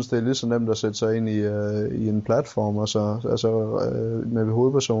ikke, jeg synes det er lige så nemt at sætte sig ind i en platform, med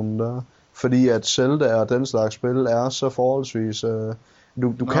hovedpersonen der. Fordi at Zelda og den slags spil er så forholdsvis...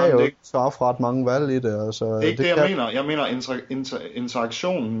 Du kan jo ikke træffe ret mange valg i det. Altså, det er ikke det, jeg mener. Jeg mener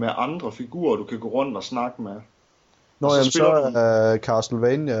interaktionen med andre figurer, du kan gå rundt og snakke med. Nå, jamen så er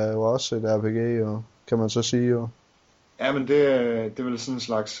Castlevania jo også et RPG, jo, kan man så sige jo. Ja, men det er vel sådan en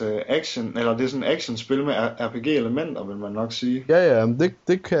slags action, eller det er sådan et actionspil med RPG-elementer, vil man nok sige. Ja, men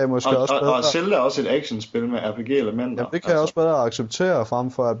det kan jeg måske også bedre. Og Zelda er også et actionspil med RPG-elementer. Ja, det kan jeg også bedre acceptere,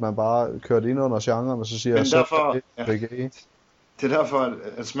 frem for at man bare kører ind under genren, og så siger jeg, derfor, det er RPG. Det er derfor,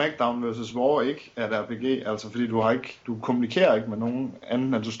 at SmackDown vs. Raw ikke er et RPG, altså fordi du kommunikerer ikke med nogen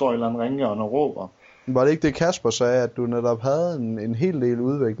anden, end du står i et eller andet ringhjørne og råber. Var det ikke det, Kasper sagde, at du netop havde en hel del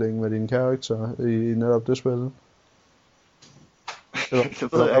udvikling med din karakter i netop det spil?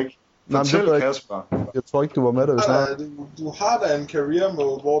 Det ved jeg ikke. Fortæl, Kasper. Jeg tror ikke, du var med der, hvis du har da en career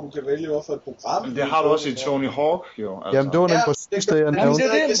mode, hvor du kan vælge, hvorfor et program. Men det har du også i Tony Hawk, jo. Altså. Jamen, det var den præcis det, jeg nævnte.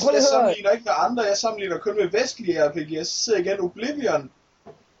 Jeg sammenligner ikke med andre, jeg sammenligner kun med vestlige RPG'er. Så sidder jeg igen Oblivion.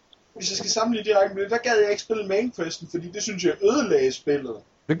 Hvis jeg skal sammenligne direkte med det, der gad jeg ikke spille main questen, fordi det synes jeg ødelagde spillet.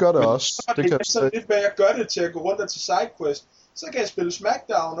 Det gør det også. Det kan så lidt, hvad jeg gør det til at gå rundt og til sidequest. Så kan jeg spille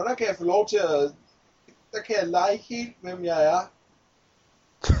SmackDown, og der kan jeg få lov til at... Der kan jeg lege helt, hvem jeg er.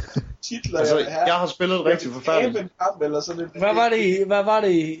 Titler, altså, jeg har spillet rigtig forfærdeligt. Hvad var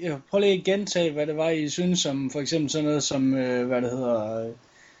det? Prøv lige at gentage, hvad det var, I synes som for eksempel sådan noget som, hvad det hedder,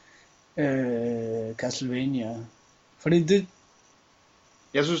 Castlevania. Fordi det...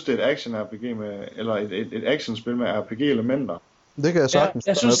 Jeg synes, det er et action-RPG med, eller et actionspil med RPG-elementer. Det kan jeg sagtens.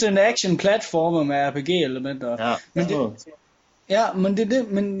 Jeg synes, det er en action-platformer med RPG-elementer. Ja, men det er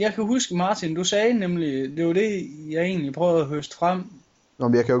det, men jeg kan huske, Martin, du sagde nemlig, det var det, jeg egentlig prøvede at høste frem. Nå,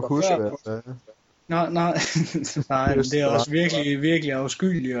 men jeg kan jo ikke huske det. Nej, det er også virkelig, virkelig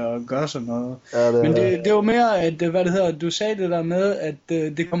afskyeligt at gøre sådan noget. Ja, men det var mere, at, hvad det hedder, du sagde det der med, at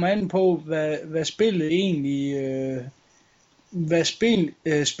det kommer an på, hvad spillet egentlig hvad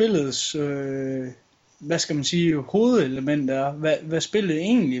spillets, hvad skal man sige, hovedelement er, hvad spillet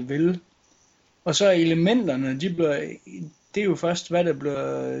egentlig vil. Og så elementerne, det er jo først, hvad der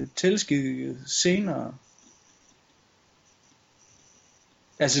bliver tilskidt senere.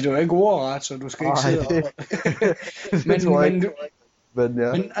 Altså, det er jo ikke ordret, så du skal ikke sidde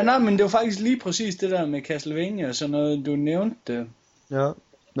men det var faktisk lige præcis det der med Castlevania og sådan noget, du nævnte det. Ja.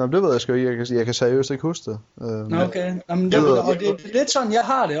 Nå, det ved jeg sgu ikke. Jeg kan seriøst ikke huske det. Okay. Jamen, det er lidt sådan, jeg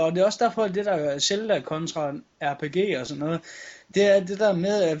har det, og det er også derfor, det der Zelda kontra RPG og sådan noget, det er det der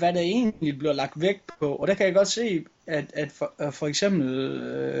med, hvad der egentlig bliver lagt vægt på. Og der kan jeg godt se, at for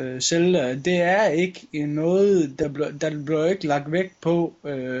eksempel Zelda, det er ikke noget, der bliver ikke lagt vægt på.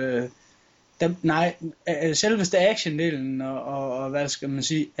 Selveste action-delen og hvad skal man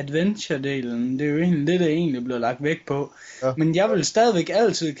sige, adventure-delen, det er jo egentlig det, der egentlig bliver lagt vægt på. Ja. Men jeg vil stadigvæk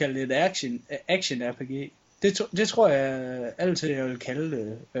altid kalde det et action-RPG. Det tror jeg altid, jeg vil kalde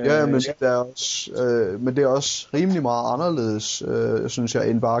det. Ja, men det er også rimelig meget anderledes, synes jeg,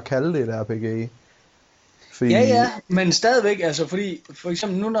 end bare at kalde det et RPG. Fordi... Ja, men stadigvæk, altså, fordi for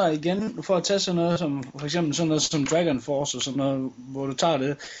eksempel nu når igen, for at tage sådan noget som, for eksempel sådan noget som Dragon Force og sådan noget, hvor du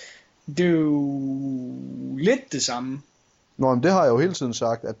tager det er jo lidt det samme. Nå, men det har jeg jo hele tiden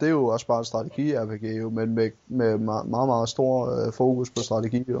sagt, at det er jo også bare en strategi-RPG, jo, men med meget, meget stor fokus på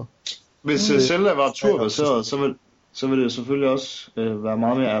strategi, jo. Hvis Zelda var turbaseret, så vil det selvfølgelig også være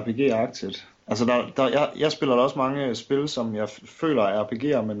meget mere RPG-agtigt. Altså, jeg spiller da også mange spil, som jeg føler er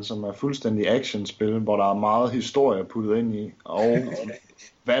RPG'er, men som er fuldstændig action-spil, hvor der er meget historie puttet ind i, og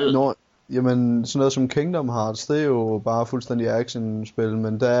valg. Jamen, sådan noget som Kingdom Hearts, det er jo bare fuldstændig action-spil,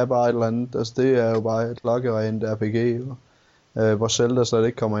 men der er bare et eller andet, altså det er jo bare et klokkerent RPG, jo, hvor Zelda slet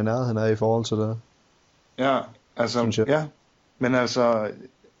ikke kommer i nærheden af i forhold til det. Ja, altså, ja, men altså,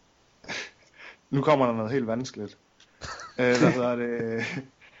 nu kommer der noget helt vanskeligt. Hvad hedder det?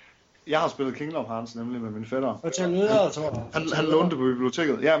 Jeg har spillet Kingdom Hearts nemlig med min fætter. Fortæl videre, tror jeg. Han lånte på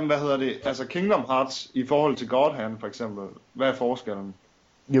biblioteket. Ja, men hvad hedder det? Altså Kingdom Hearts i forhold til God Hand for eksempel. Hvad er forskellen?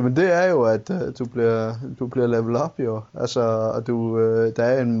 Jamen det er jo, at du bliver level up jo. Altså, og der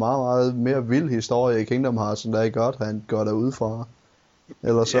er en meget, meget mere vild historie i Kingdom Hearts, end der er i God Hand, går der ud fra.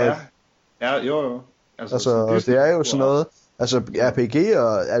 Eller så... Ja, jo. Altså det er jo sådan noget... Altså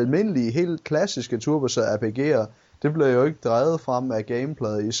RPG'er, almindelige, helt klassiske turbaserede RPG'er, det bliver jo ikke drevet frem af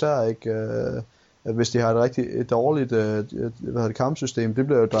gameplayet, især ikke hvis de har et dårligt kampsystem. Det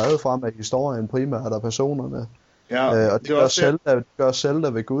bliver jo drevet frem af historien primært af personerne. Ja, og det gør Zelda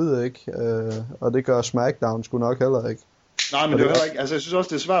ved Gud ikke, og det gør Smackdown sgu nok heller ikke. Nej, men det er heller ikke, altså jeg synes også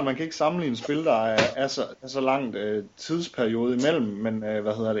det er svært, man kan ikke sammenligne spil, der er så langt tidsperiode imellem, men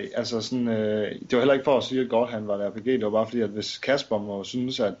altså sådan, det var heller ikke for at sige, at godt han var et RPG, det var bare fordi, at hvis Kasper må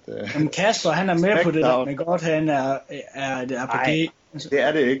synes, at... Men Kasper, han er med på det der, men godt han er et RPG. Nej, det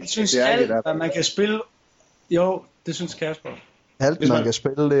er det ikke. Jeg synes det er alt, at man kan spille... Jo, det synes Kasper. Alt, man kan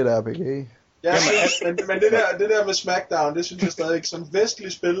spille, det er et RPG. Ja, men det der med Smackdown, det synes jeg stadig ikke. Som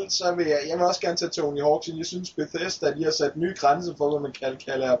vestlig spil, så vil jeg vil også gerne tage Tony Hawk, jeg synes Bethesda, de har sat nye grænser for, hvad man kan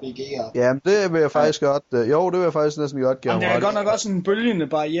kalde RPG'er. Jamen, det vil jeg faktisk godt, det vil jeg faktisk næsten godt give. Men det er godt nok også en bølgende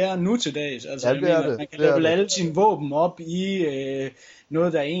barriere nu til dags. Altså, ja, det er det. Man kan level alle sine våben op i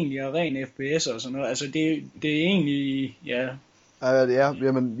noget, der egentlig er ren FPS og sådan noget. Altså, det er egentlig, ja... Ja,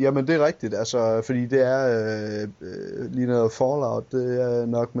 jamen det er rigtigt, altså, fordi det er lige noget Fallout, det er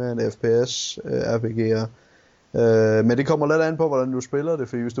nok mere en FPS RPG'er. Men det kommer lidt an på, hvordan du spiller det,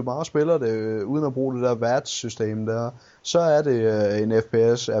 fordi hvis du bare spiller det uden at bruge det der VATS-system der, så er det en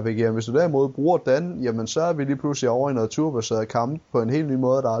FPS RPG. Hvis du derimod bruger den, jamen så er vi lige pludselig over i noget turbaseret kamp på en helt ny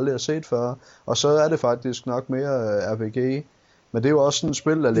måde, der aldrig er set før, og så er det faktisk nok mere RPG. Men det er jo også sådan et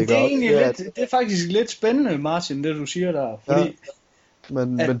spil, der ligger op. Det er faktisk lidt spændende, Martin, det du siger der. Fordi ja,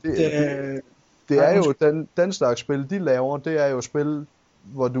 men det er jo den slags spil, de laver, det er jo spil,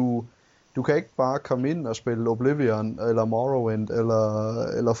 hvor du kan ikke bare komme ind og spille Oblivion, eller Morrowind,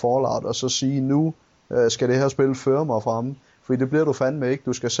 eller Fallout, og så sige, nu skal det her spil føre mig frem. Fordi det bliver du fandme ikke.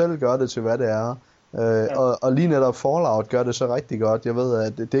 Du skal selv gøre det til, hvad det er. Og lige netop Fallout gør det så rigtig godt. Jeg ved,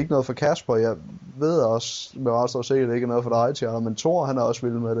 at det er ikke noget for Kasper. Jeg ved også, med ret stor sikkerhed, det ikke er noget for dig, Tjerno, men Thor, han er også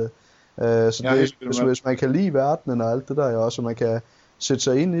vild med det. Så hvis man kan lide verdenen og alt det der, også, og man kan sætte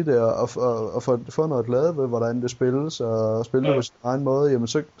sig ind i det og få noget glæde ved, hvordan det spilles, og spille det på sin egen måde, jamen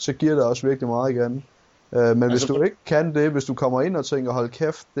så giver det også virkelig meget igen. Men hvis du ikke kan det, hvis du kommer ind og tænker, hold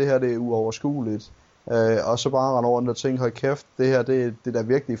kæft, det her det er uoverskueligt, og så bare rende rundt og tænke, hold kæft, det her det er da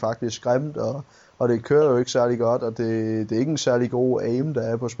virkelig faktisk skræmt, og det kører jo ikke særlig godt, og det er ikke en særlig god aim, der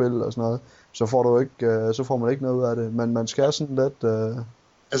er på spil og sådan noget, så får man ikke noget ud af det. Men man skal sådan lidt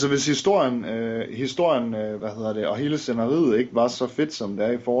Altså hvis historien og hele scenariet ikke var så fedt som det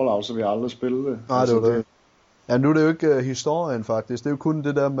er i Fallout, så ville jeg aldrig spille det. Nej, altså, det var det. Ja, nu er det jo ikke historien faktisk, det er jo kun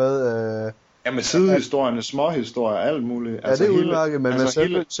det der med... Ja, med sidehistorierne, småhistorier, alt muligt. Ja, altså, det er udmærket, men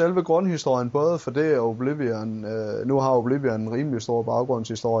altså selve grundhistorien, både for det og Oblivion, nu har Oblivion en rimelig stor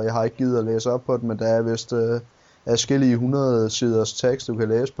baggrundshistorie, jeg har ikke givet at læse op på det, men der er vist adskillige 100 siders tekst, du kan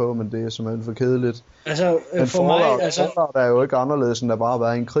læse på, men det er simpelthen for kedeligt. Altså, men for mig... Fallout er jo ikke anderledes, end der bare har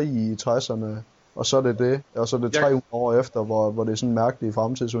været en krig i 60'erne, og så er det, og så er det 300 år efter, hvor det er sådan en mærkelig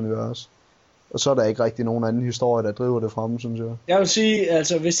fremtidsunivers. Og så er der ikke rigtig nogen anden historie, der driver det frem, synes jeg. Jeg vil sige,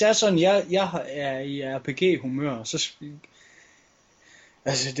 altså hvis det er sådan, jeg er i RPG-humør, så...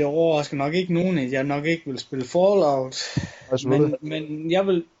 Altså det overrasker nok ikke nogen, at jeg nok ikke vil spille Fallout. Men jeg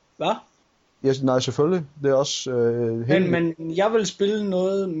vil... Hvad? Ja, nej, selvfølgelig. Det er også... men jeg vil spille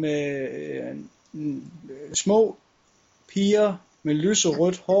noget med små piger med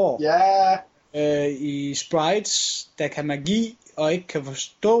lyserødt hår. Ja. I sprites, der kan magi, og ikke kan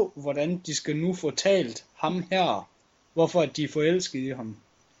forstå, hvordan de skal nu fortalt ham her, hvorfor de er forelskede i ham.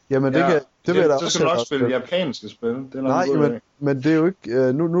 Jamen det vil jeg da også. Så skal du nok spille japanske spil. Det er nej, men det er jo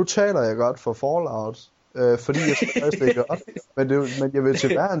ikke. Nu taler jeg godt for Fallout, fordi jeg synes det er godt. Men jeg vil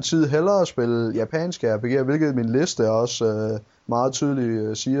til hver en tid hellere spille japanske RPG, hvilket min liste også meget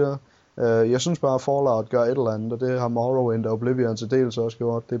tydeligt siger. Jeg synes bare, at Fallout gør et eller andet, og det har Morrowind og Oblivion til dels også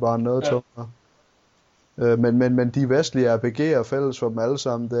gjort. Det er bare noget tungere. Men de vestlige RPG'er fælles for dem alle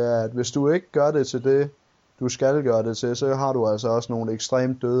sammen, det er, at hvis du ikke gør det til det, du skal gøre det til, så har du altså også nogle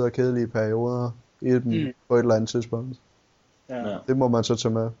ekstremt døde og kedelige perioder i dem på et eller andet tidspunkt. Ja. Det må man så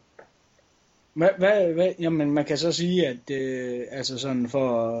tage med. Jamen man kan så sige, at altså sådan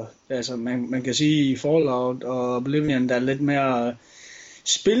for, altså man kan sige i Fallout og Oblivion, der er lidt mere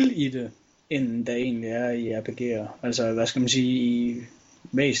spil i det, end der egentlig er i RPG'er. Altså hvad skal man sige, i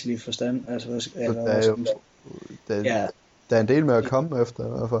væsentlig forstand. Altså, der er en del med at komme efter, i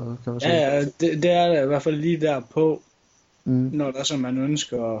hvert fald, kan man sige. Ja, det er der i hvert fald lige der på, når der er, som man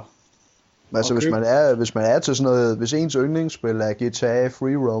ønsker altså, hvis man er til sådan noget, hvis ens yndlingsspil er GTA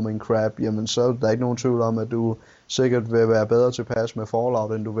free roaming crap, jamen så er der ikke nogen tvivl om, at du sikkert vil være bedre tilpas med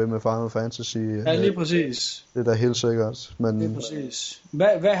Fallout, end du vil med Final Fantasy. Ja, lige præcis. Det er da helt sikkert. Men... Lige præcis. Hvad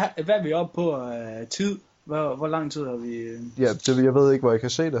er vi oppe på af tid? Hvor lang tid har vi... Ja, jeg ved ikke, hvor jeg kan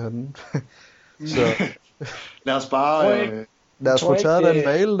se det henne. Så... Lad os bare... Lad os få taget den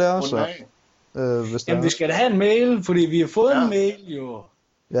mail der, så. Jamen, vi skal da have en mail, fordi vi har fået en mail, jo.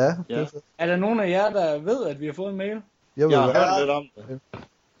 Ja. Er der nogen af jer, der ved, at vi har fået en mail? Jeg har hørt lidt om det.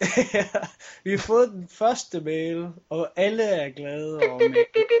 Vi har fået den første mail, og alle er glade over mailen.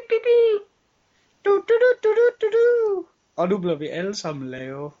 Og nu bliver vi alle sammen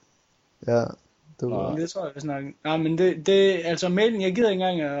lave. Ja. Det tror jeg snakker. Nej, men det altså mailen, jeg gider ikke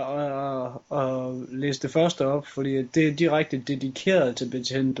engang at læse det første op, fordi det er direkte dedikeret til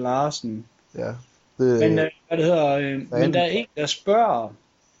betjent Larsen. Ja. Men men der er en, der spørger: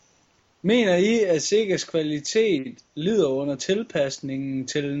 mener I, at Segas kvalitet lider under tilpasningen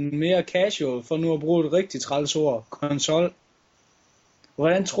til en mere casual, for nu at bruge et rigtigt træls ord, konsol?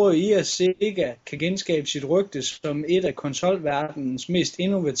 Hvordan tror I, at Sega kan genskabe sit rygte som et af konsolverdenens mest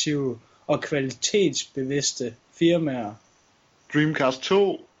innovative og kvalitetsbevidste firmaer? Dreamcast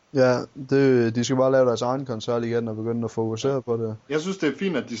 2. Ja, de skal bare lave deres egen konsol igen og begynde at fokusere på det. Jeg synes, det er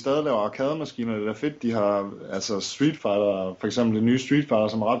fint, at de stadig laver arcade-maskiner. Det er fedt, de har altså Street Fighter, for eksempel det nye Street Fighter,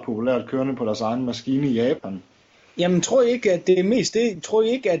 som er ret populært kørende på deres egen maskine i Japan. Jamen, tror I ikke, at det er mest det? Tror I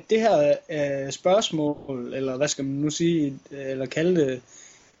ikke, at det her spørgsmål, eller hvad skal man nu sige, eller kalde det,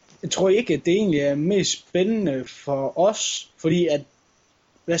 tror I ikke, at det egentlig er mest spændende for os? Fordi at,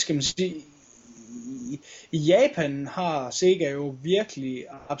 hvad skal man sige, i Japan har Sega jo virkelig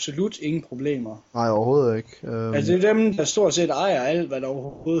absolut ingen problemer. Nej, overhovedet ikke. Altså det er dem, der stort set ejer alt, hvad der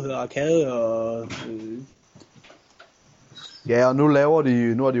overhovedet hedder arcade og... Ja, og nu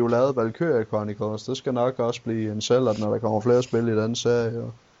har de jo lavet Valkyria Chronicles. Det skal nok også blive en sælger, når der kommer flere spil i den serie.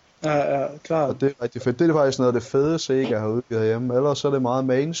 Ja, klart. Og det er rigtig fedt. Det er faktisk noget af det fede, Sega har udgivet hjemme. Ellers så er det meget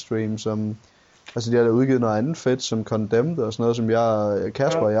mainstream, som... Altså de har da udgivet noget andet fedt som Condemned og sådan noget, som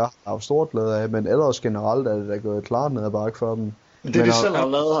Kasper og jeg har haft stort glæde af, men ellers generelt er det da gået klart ned ad bakke for dem. Men det de selv har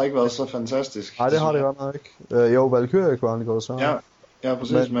lavet har ikke været så fantastisk. Nej, det har det godt nok ikke. Jo, Valkyria Chronicles så. Ja,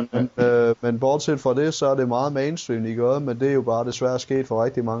 præcis. Men bortset fra det, så er det meget mainstream i gået, men det er jo bare desværre sket for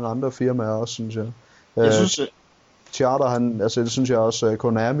rigtig mange andre firmaer også, synes jeg. Jeg synes... Charter, det synes jeg også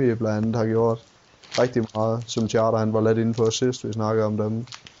Konami blandt andet har gjort. rigtig meget, som Charter han var lidt inde på sidst, vi snakkede om dem.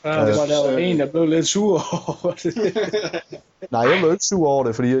 Ja, der var en, der blev lidt sur over det. Nej, jeg blev ikke sur over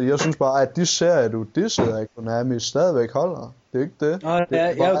det, fordi jeg synes bare, at de serier, du dissede af Konami, stadigvæk holder. Det er ikke det. Nå,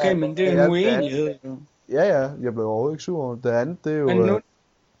 ja, okay, men det er en uenighed. Ja, jeg blev overhovedet ikke sur over det. Det andet, det er jo... Men nu...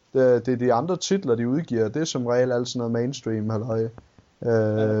 det er de andre titler, de udgiver, det er som regel altid noget mainstream, halløj.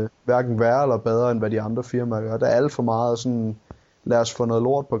 Hverken værre eller bedre, end hvad de andre firmaer gør. Der er alt for meget sådan, lad os få noget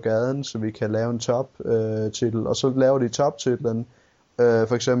lort på gaden, så vi kan lave en top-titel, og så laver de top-titlen.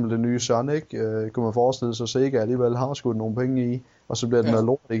 For eksempel det nye Sonic, kunne man forestille sig, Sega alligevel har skudt nogle penge i, og så bliver det noget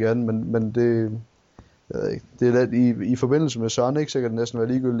lort igen, men det er lidt, i forbindelse med Sonic, så kan det næsten være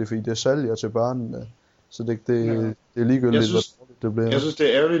ligegyldigt, fordi det sælger til børnene, så det er ligegyldigt, hvad det bliver. Jeg synes,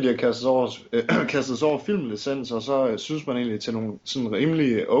 det er ærgerligt at kaste sig over filmlicens, og så synes man egentlig til nogle sådan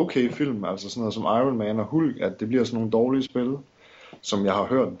rimelig okay film, altså sådan noget som Iron Man og Hulk, at det bliver sådan nogle dårlige spil, som jeg har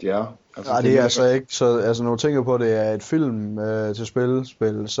hørt, de er. Altså, nej, det er altså ikke, så altså når du tænker på, det er et film til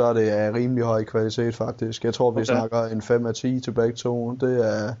spil, så er det af rimelig høj kvalitet faktisk. Jeg tror, vi snakker en 5 af 10 til begge to. Det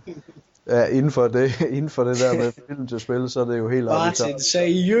er inden for det der med film til spil, så er det jo helt Martin,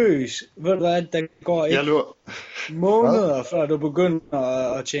 seriøst. Ved du hvad, der går ikke måneder, før du begynder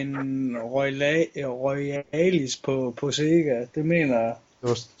at tjene royalis på Sega. Det mener jeg. Jeg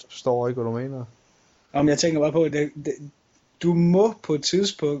forstår ikke, hvad du mener. Om jeg tænker bare på, du må på et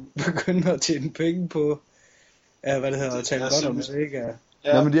tidspunkt begynde at tjene penge på, hvad det hedder, at tale godt om Sega.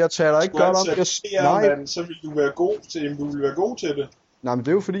 Ja, nej, men jeg taler ikke godt om det. Nej, så vil du være god til det. Nej, men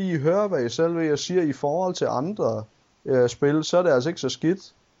det er jo fordi, I hører, hvad I selv vil. Jeg siger, i forhold til andre spil, så er det altså ikke så skidt.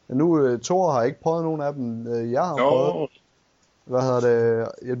 Nu, Thor har ikke prøvet nogen af dem. Jeg har prøvet. Hvad hedder det?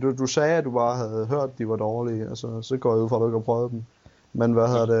 Ja, du sagde, at du bare havde hørt, at de var dårlige. Altså, så går jeg ud fra, at du ikke har prøvet dem. Men hvad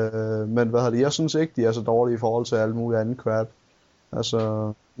hedder det? Jeg synes ikke, de er så dårlige i forhold til alt muligt andet crap.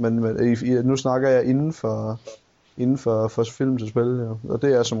 Altså, men nu snakker jeg inden for film til spil, ja. Og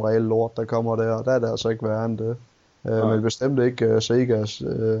det er som regel lort, der kommer der, og der er det altså ikke værre end det. Men bestemt ikke Segas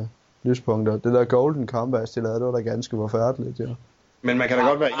lyspunkter. Det der Golden Compass, de lavede, det var da ganske forfærdeligt, ja. Men man kan da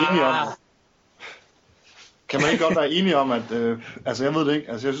godt være enig om... Kan man ikke godt være enige om, at... altså, jeg ved det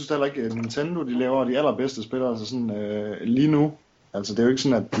ikke. Altså, jeg synes heller ikke, at Nintendo, de laver de allerbedste spil, altså sådan lige nu. Altså, det er jo ikke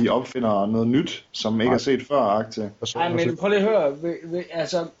sådan, at de opfinder noget nyt, som ikke er set før-agtigt. Nej, men prøv lige at høre.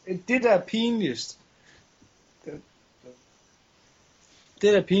 Altså, det der er pinligst.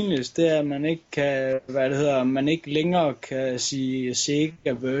 Det der er pinligst, det er, at man ikke kan, man ikke længere kan sige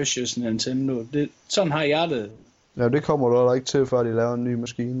Sega versus Nintendo. Sådan har jeg det. Ja, det kommer du heller ikke til, før de laver en ny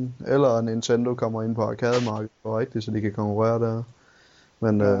maskine. Eller Nintendo kommer ind på arcade-markedet for rigtigt, så de kan konkurrere der.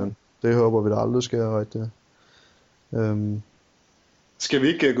 Men det håber vi da aldrig sker rigtigt. Skal vi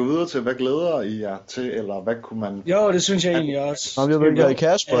ikke gå videre til, hvad glæder I jer til, eller hvad kunne man... Jo, det synes jeg egentlig også. Jeg ved ikke, at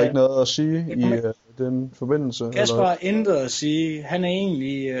Kasper ikke noget at sige i den forbindelse. Kasper har intet at sige. Han er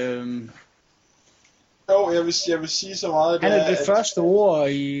egentlig... Jo, jeg vil sige så meget... Han er det første ord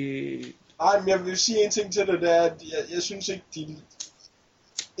i... Nej, men jeg vil sige en ting til det, det er, at jeg synes ikke, et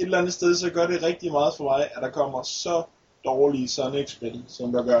eller andet sted, så gør det rigtig meget for mig, at der kommer så dårlige Sonic-spil,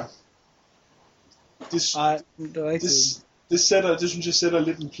 som der gør. Nej, det er rigtigt. Det synes jeg sætter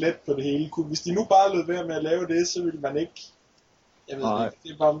lidt en plet på det hele. Hvis de nu bare lød være med at lave det, så ville man ikke... Jeg ved ikke,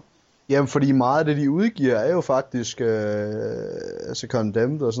 det er bare... Jamen, fordi meget af det, de udgiver, er jo faktisk... altså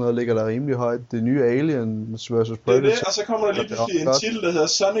Condemned og sådan noget, ligger der rimelig højt. Det nye Aliens vs. Predator. Det er det, og så kommer der lige pludselig en titel, der hedder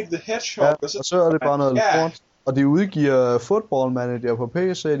Sonic the Hedgehog. Ja, og så er det bare noget lort. Og de udgiver Football Manager på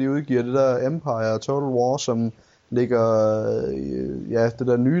PC, de udgiver det der Empire Total War, som ligger... ja, det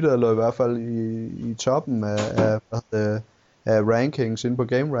der nye, der lå i hvert fald i toppen af rankings, inde på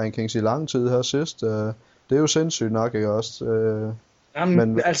Game Rankings i lang tid her sidst. Det er jo sindssygt nok, ikke også? Jamen,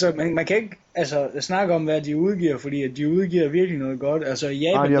 men, altså, man kan ikke snakke om, hvad de udgiver, fordi at de udgiver virkelig noget godt. Altså,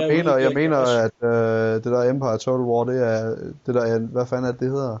 Japan, jeg mener, at det der Empire Total War, det er det der, hvad fanden er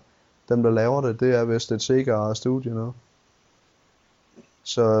det hedder? Dem, der laver det er vist et Sega-studie nu.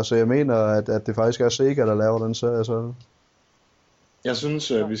 Så jeg mener, at det faktisk er Sega, der laver den serie så. Jeg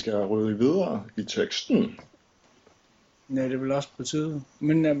synes, vi skal rydde videre i teksten. Ja, det vil også betyde.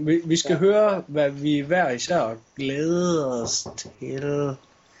 Men vi skal høre, hvad vi hver især glæder os til.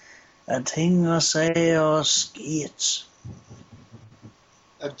 At ting og sager og skidt.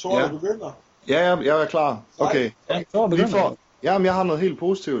 At Thor begynder? Ja, jeg er klar. Okay. Ja, Thor begynder. Jamen, jeg har noget helt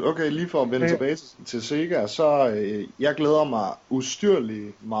positivt. Okay, lige for at vende tilbage til Sega, så jeg glæder mig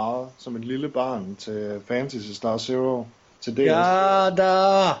ustyrligt meget som et lille barn til Fantasy Star Zero til DS. Ja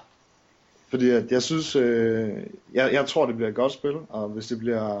da! Fordi at jeg synes, jeg tror det bliver et godt spil, og hvis det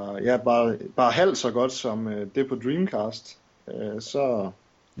bliver bare halvt så godt som det på Dreamcast, så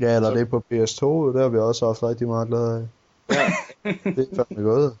Ja, eller Så- det er på PS2, der har vi også haft rigtig meget glæde af. Ja. Det er fandme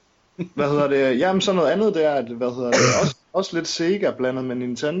godt. Hvad hedder det? Jamen, så noget andet, det er, at, hvad hedder det, også lidt Sega blandet med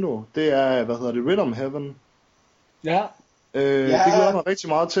Nintendo. Det er, hvad hedder det, Rhythm Heaven. Ja, Det glæder jeg mig rigtig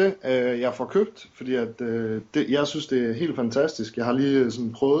meget til. Jeg får købt, fordi at, jeg synes, det er helt fantastisk. Jeg har lige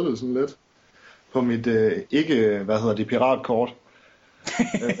sådan prøvet det sådan lidt på mit, ikke, hvad hedder det, piratkort.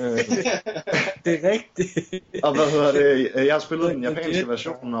 det er rigtigt. Og hvad hedder det, jeg har spillet den japanske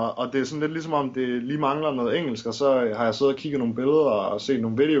version, og det er sådan lidt ligesom om det lige mangler noget engelsk, og så har jeg siddet og kigget nogle billeder og set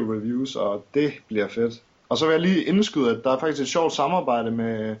nogle video reviews, og det bliver fedt. Og så vil jeg lige indskyde, at der er faktisk et sjovt samarbejde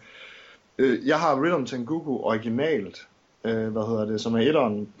med, jeg har Rhythm Tengoku originalt, hvad hedder det, som er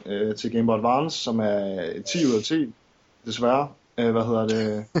etteren til Game Boy Advance, som er 10 ud af 10, desværre. Hvad hedder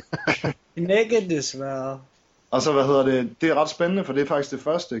det? Ikke desværre. Og så, hvad hedder det er ret spændende, for det er faktisk det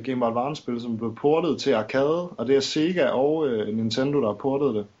første Game Boy Advance-spil, som blev portet til arcade, og det er Sega og Nintendo, der har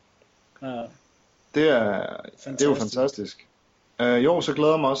portet det. Ja. Det er jo fantastisk. Jo, så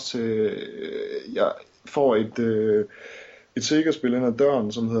glæder jeg mig også til, jeg får et Sega-spil ind ad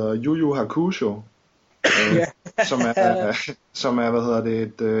døren, som hedder Yu Yu Hakusho, som er, hvad hedder det,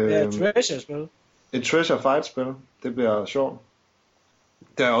 et treasure-spil. Et treasure fight-spil. Det bliver sjovt.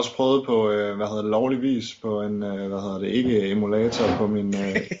 Det har jeg også prøvet på, hvad hedder det, lovlig vis på en, hvad hedder det, ikke emulator på min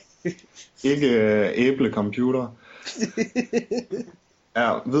ikke Apple computer.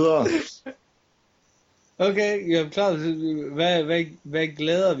 Ja, videre. Okay, jeg er klar. Hvad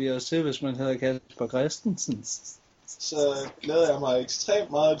glæder vi os til, hvis man hedder Kasper Christensen? Så glæder jeg mig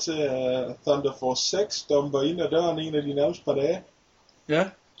ekstremt meget til, at Thunder Force 6 dumper ind ad døren en af de nærmeste par dage. Ja.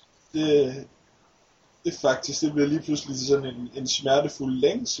 Det faktisk, det bliver lige pludselig sådan en smertefuld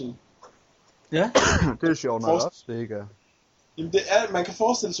længsel. Ja. Det er sjovt nok også, det ikke er. Jamen det er, man kan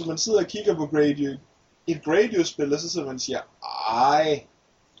forestille sig, at man sidder og kigger på et Gradius-spil, og så sidder man og siger, ej.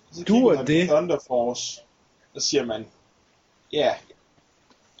 Og så kigger man på Thunder Force, og siger man, ja.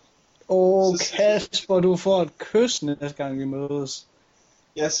 Kasper, du får et kys næste gang vi mødes.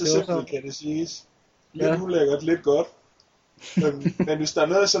 Ja, så simpelthen kan det siges. Lidt ulækkert, lidt godt. Men hvis der er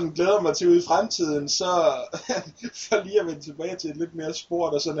noget, som glæder mig til ude i fremtiden, så for lige at vende tilbage til et lidt mere spor,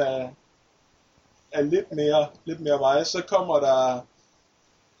 der sådan er lidt mere mig, så kommer der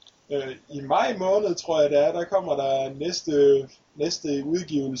i maj måned, tror jeg det er, der kommer der næste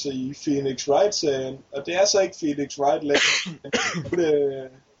udgivelse i Phoenix Wright-serien, og det er så ikke Phoenix Wright længere.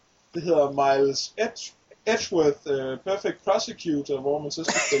 Det hedder Miles Edgeworth Perfect Prosecutor, hvor man så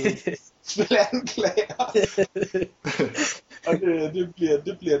skal spille anklager. Og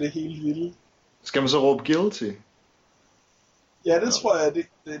det bliver det helt vilde. Skal man så råbe guilty? Ja, det tror jeg,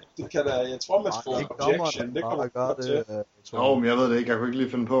 det kan der. Jeg tror, man skal råbe objection. Det kommer godt til. Jo, men jeg ved det ikke. Jeg kunne ikke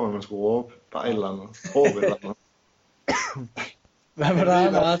lige finde på, at man skulle råbe bare et eller andet. Råbe et eller andet. Hvad med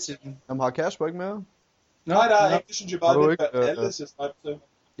dig, Martin? Jamen, har Kasper ikke mere? Nej, der er ikke. Det synes jeg bare, det er alle ser frem til.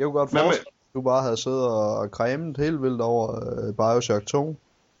 Jeg kunne godt forestille, at du bare havde siddet og cremet helt vildt over Bioshock 2.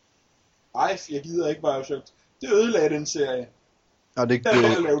 Nej, jeg gider ikke Bioshock. Det ødelagde den serie. Og det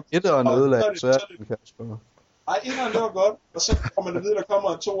er etteren ødelagde serien, Kasper. Ej, etteren det var godt, og så kommer man at vide, der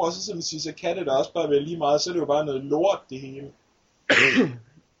kommer en to, og så simpelthen siger, så kan det da også bare være lige meget, så er det jo bare noget lort, det hele.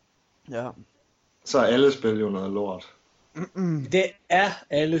 Ja. Så er alle spil jo noget lort. Det er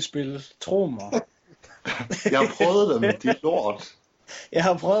alle spil, tro mig. Jeg har prøvet dem, de er lort. Jeg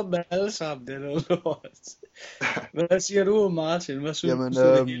har prøvet dem alle sammen, det er noget lort. Hvad siger du, Martin? Hvad synes du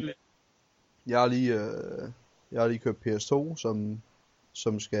det hele? Jeg har lige købt PS2,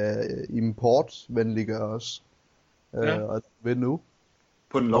 som skal importvenliggøres. Og ved nu.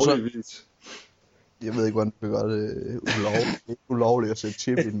 På den lovlige vis. Jeg ved ikke, hvordan du gør det ulovligt. Det er ulovligt at sætte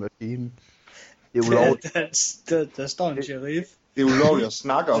chip i en maskine. Det er ulovligt. Der står en sheriff. Det er ulovligt at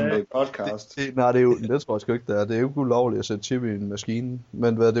snakke om det i podcast. Nej, det tror jeg sgu ikke, det er. Det er jo ikke ulovligt at sætte chip i en maskine.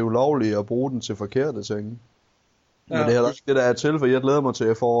 Men det er ulovligt at bruge den til forkerte ting. Ja. Men det er heller ikke det, der er til, for jeg glæder mig til, at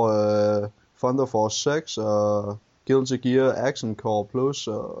jeg får Thunder Force 6 og Guilty Gear Action Core Plus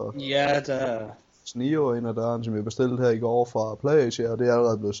og ja, der Snio en af døren, som jeg bestilte her i går fra PlayAsia, og det er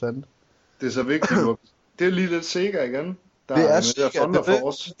allerede blevet sendt. Det er så vigtigt. Det er lige lidt Sega igen. Det er Sega.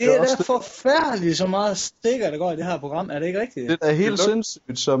 Det er da forfærdeligt, så meget Sega, der går i det her program. Er det ikke rigtigt? Det er helt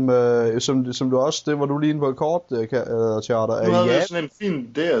sindssygt, som du også, det var du lige inde på et kort, Charter. Du havde sådan en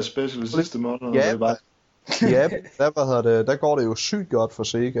fin DR-special sidste måned. Ja, der går det jo sygt godt for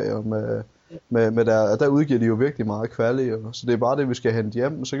Sega, jo, med der udgiver de jo virkelig meget kvalitet, så det er bare det, vi skal hente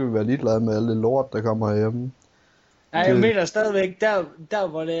hjem, og så kan vi være ligeglade med alle det lort, der kommer hjemme. Nej, jeg mener stadigvæk, der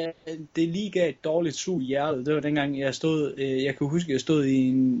hvor det lige gav et dårligt sug i hjertet, det var dengang jeg stod, jeg kan huske, jeg stod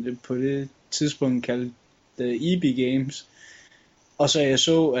i på det tidspunkt kaldt EB Games, Og så jeg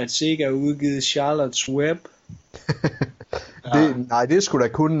så, at Sega har udgivet Charlotte's Web. Nej, det skulle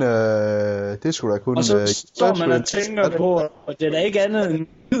da kun... det skulle da kun... Og så står man og tænker på, og det er da ikke andet end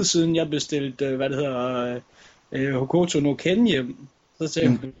tid siden, jeg bestilte, Hokuto no Ken hjem. Så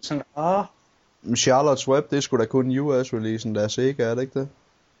tænker jeg sådan, Charlotte's Web, det skulle da kun US-releasen, der er Sega, er det ikke det?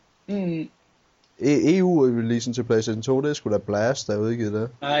 EU-releasen til PlayStation 2, det skulle da Blast, der er udgivet det.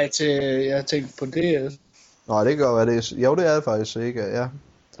 Nej, jeg tænkte på det. Nej, det kan godt være det. Jo, det er faktisk Sega, ja.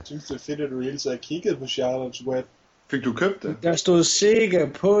 Jeg synes, det er fedt, at du hele tiden har kigget på Charlotte's Web. Fik du købt det? Der stod Sega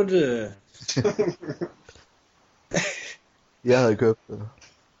på det. Jeg havde købt det.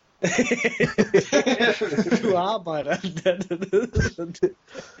 Du arbejder dernede.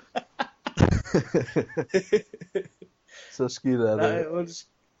 Så skidt er det.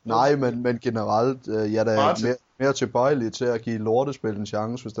 Nej, men generelt, jeg er da mere tilbøjelig til at give lortespil en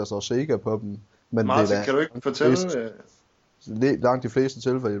chance, hvis der står Sega på dem. Men Martin, det er kan du ikke fortælle... Langt de fleste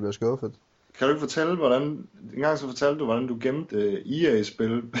tilfælde, jeg bliver skuffet. Kan du ikke fortælle, hvordan... Engang så fortalte du, hvordan du gemte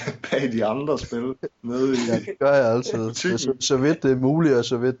EA-spil bag de andre spil nede i... Ja, det gør jeg altid. Så vidt det er muligt, og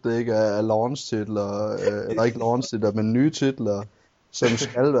så vidt det ikke er launch-titler, eller ikke launch-titler, men nye titler, som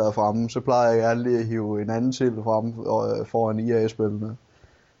skal være fremme, så plejer jeg gerne lige at hive en anden titel frem foran EA-spillene.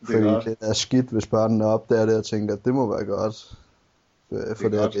 Fordi det er skidt, hvis børnene opdager det og tænker, at det må være godt. For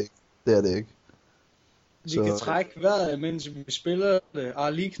det er det ikke. Det er det ikke. Vi kan trække vejret, mens vi spiller det.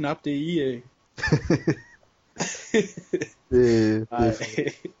 Lige knap det i EA.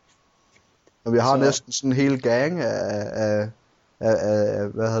 Og vi har næsten sådan en hel gang af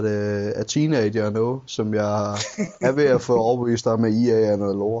teenager nu, som jeg er ved at få overbevist om, at EA er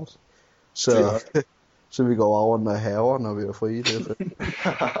noget lort. Så vi går over og haver, når vi er fri. Det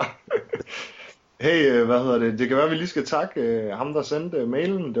Hey, det kan være, at vi lige skal takke ham, der sendte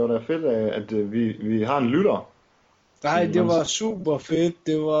mailen. Det var da fedt, at vi har en lytter. Nej, det var super fedt.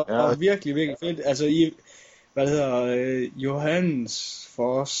 Det var virkelig, virkelig fedt. Altså, Johannes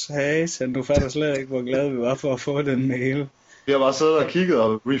Fors Hasen, du fatter slet ikke, hvor glade vi var for at få den mail. Vi har bare siddet og kigget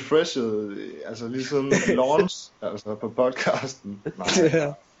og refreshet, altså lige siden launch, altså på podcasten.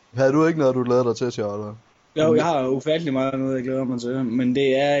 Ja. Havde du ikke noget, du glæder dig til, Charlotte? Jo, jeg har ufattelig meget noget, jeg glæder mig til, men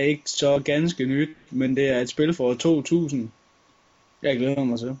det er ikke så ganske nyt, men det er et spil for 2000, jeg glæder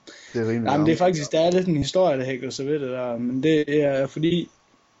mig til. Det er rimelig. Jamen, det er faktisk, der er lidt en historie, der hækker sig ved det der, men det er fordi,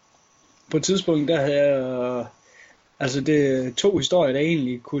 på et tidspunkt, der havde jeg, altså det er to historier, der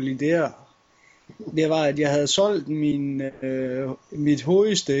egentlig kolliderer. Det var, at jeg havde solgt mit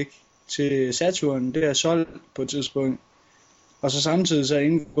hovedstik til Saturn, det er solgt på et tidspunkt. Og så samtidig så er jeg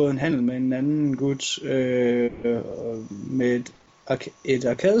indgået en handel med en anden gut med et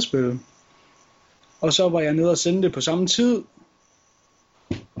arkadespil. Og så var jeg nede og sendte det på samme tid.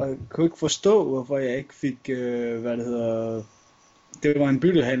 Og jeg kunne ikke forstå, hvorfor jeg ikke fik, det var en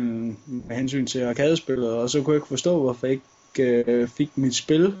byttehandel med hensyn til arkadespillet. Og så kunne jeg ikke forstå, hvorfor jeg ikke fik mit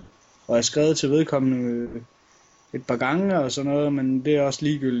spil. Og jeg skrev til vedkommende et par gange og sådan noget, men det er også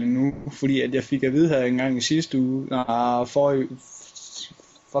ligegyldigt nu, fordi at jeg fik at vide her en gang i sidste uge,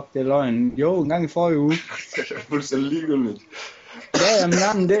 fuck det er løgn, en gang i forrige uge. Det er fuldstændig ligegyldigt. Ja,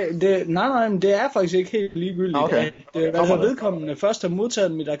 men det er faktisk ikke helt ligegyldigt, okay. At vedkommende først har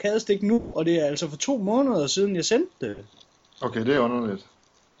modtaget mit arkadestik nu, og det er altså for 2 måneder siden, jeg sendte det. Okay, det er underligt.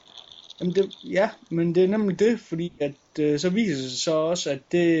 Jamen men det er nemlig det, fordi at så viser det så også, at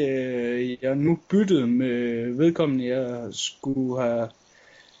det jeg nu byttede med vedkommende, jeg skulle have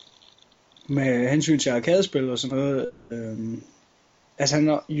med hensyn til arkadespil og sådan noget, altså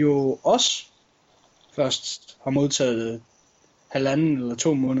han jo også først har modtaget 1,5 eller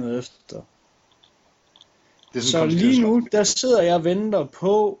 2 måneder efter. Så lige nu, der sidder jeg og venter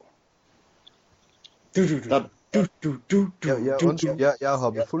på Jeg har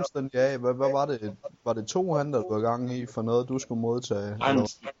hoppet fuldstændig af. Hvad var det? Var det 2 handler, du var i gang i for noget, du skulle modtage?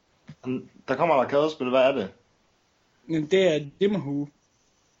 Der kommer der arkadespil. Hvad er det? Det er Dimmerhu.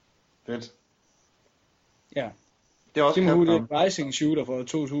 Fedt. Ja. Det er også Dimmerhu, det Capcom. er Rising Shooter fra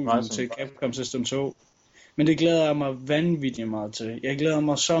 2000 til Capcom System 2. Men det glæder jeg mig vanvittigt meget til. Jeg glæder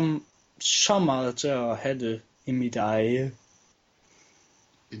mig så meget til at have det i mit eje.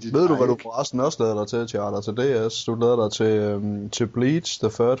 Ved du, hvad du forresten også glæder dig til, Charter, til DS? Du glæder dig til Bleach, The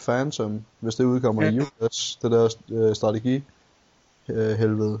Third Phantom, hvis det udkommer i US, det der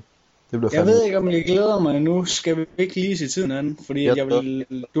strategi-helvede. Jeg ved ikke, om jeg glæder mig nu. Skal vi ikke lige se tiden an? Fordi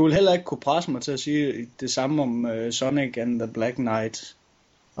du vil heller ikke kunne presse mig til at sige det samme om Sonic and the Black Knight.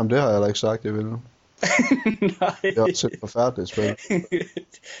 Jamen, det har jeg heller ikke sagt, jeg ville. Nej. Det er også et forfærdeligt spil.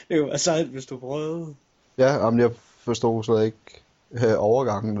 Det kunne være sejt, hvis du prøvede. Ja, jamen, jeg forstod slet ikke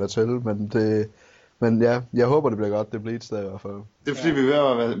overgangen dertil, men Men ja, jeg håber, det bliver godt. Det bliver et sted i hvert fald. Det er fordi, vi er ved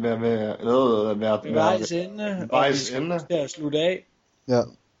at være Ved vejs ende, og vi vejs skal ende. til at slutte af. Ja.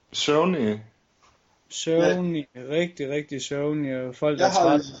 Søvnig. Søvnig, rigtig, rigtig søvnig, og folk er Jeg, har,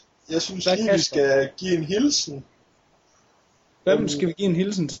 trætte. jeg synes Hvad, lige, vi Kasper? skal give en hilsen. Hvem skal vi give en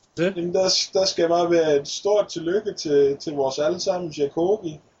hilsen til? Jamen, der skal bare være et stort tillykke til vores allesammens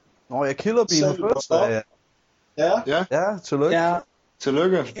Jakobi. Nå, jeg kilder bilen Selv først. Ja. Ja, Ja, Ja, tillykke. Ja,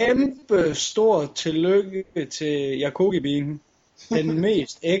 tillykke. kæmpe stort tillykke til Jakobien. Den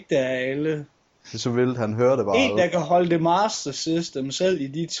mest ægte af alle. Det er så vildt, han hører det bare. En, der kan holde det Master System selv i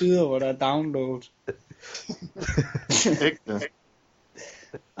de tider, hvor der er download. Ægte.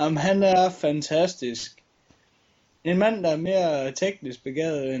 Jamen, han er fantastisk. En mand, der er mere teknisk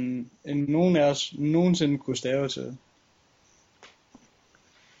begavet, end nogen af os nogensinde kunne stave til.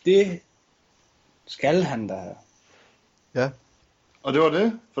 Det skal han da have. Ja. Og det var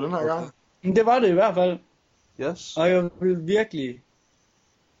det for den her gang. Men det var det i hvert fald. Yes. Og jeg vil virkelig...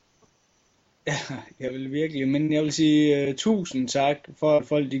 Men jeg vil sige tusind tak for, at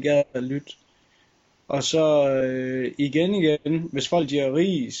folk de gad at lytte. Og så igen, hvis folk de har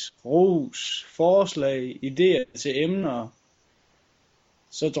ris, ros, forslag, idéer til emner,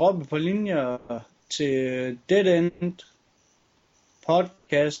 så drop et par linjer til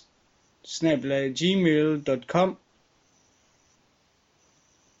deadendpodcast@gmail.com.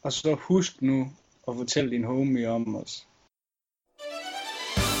 Og så husk nu at fortælle din homie om os.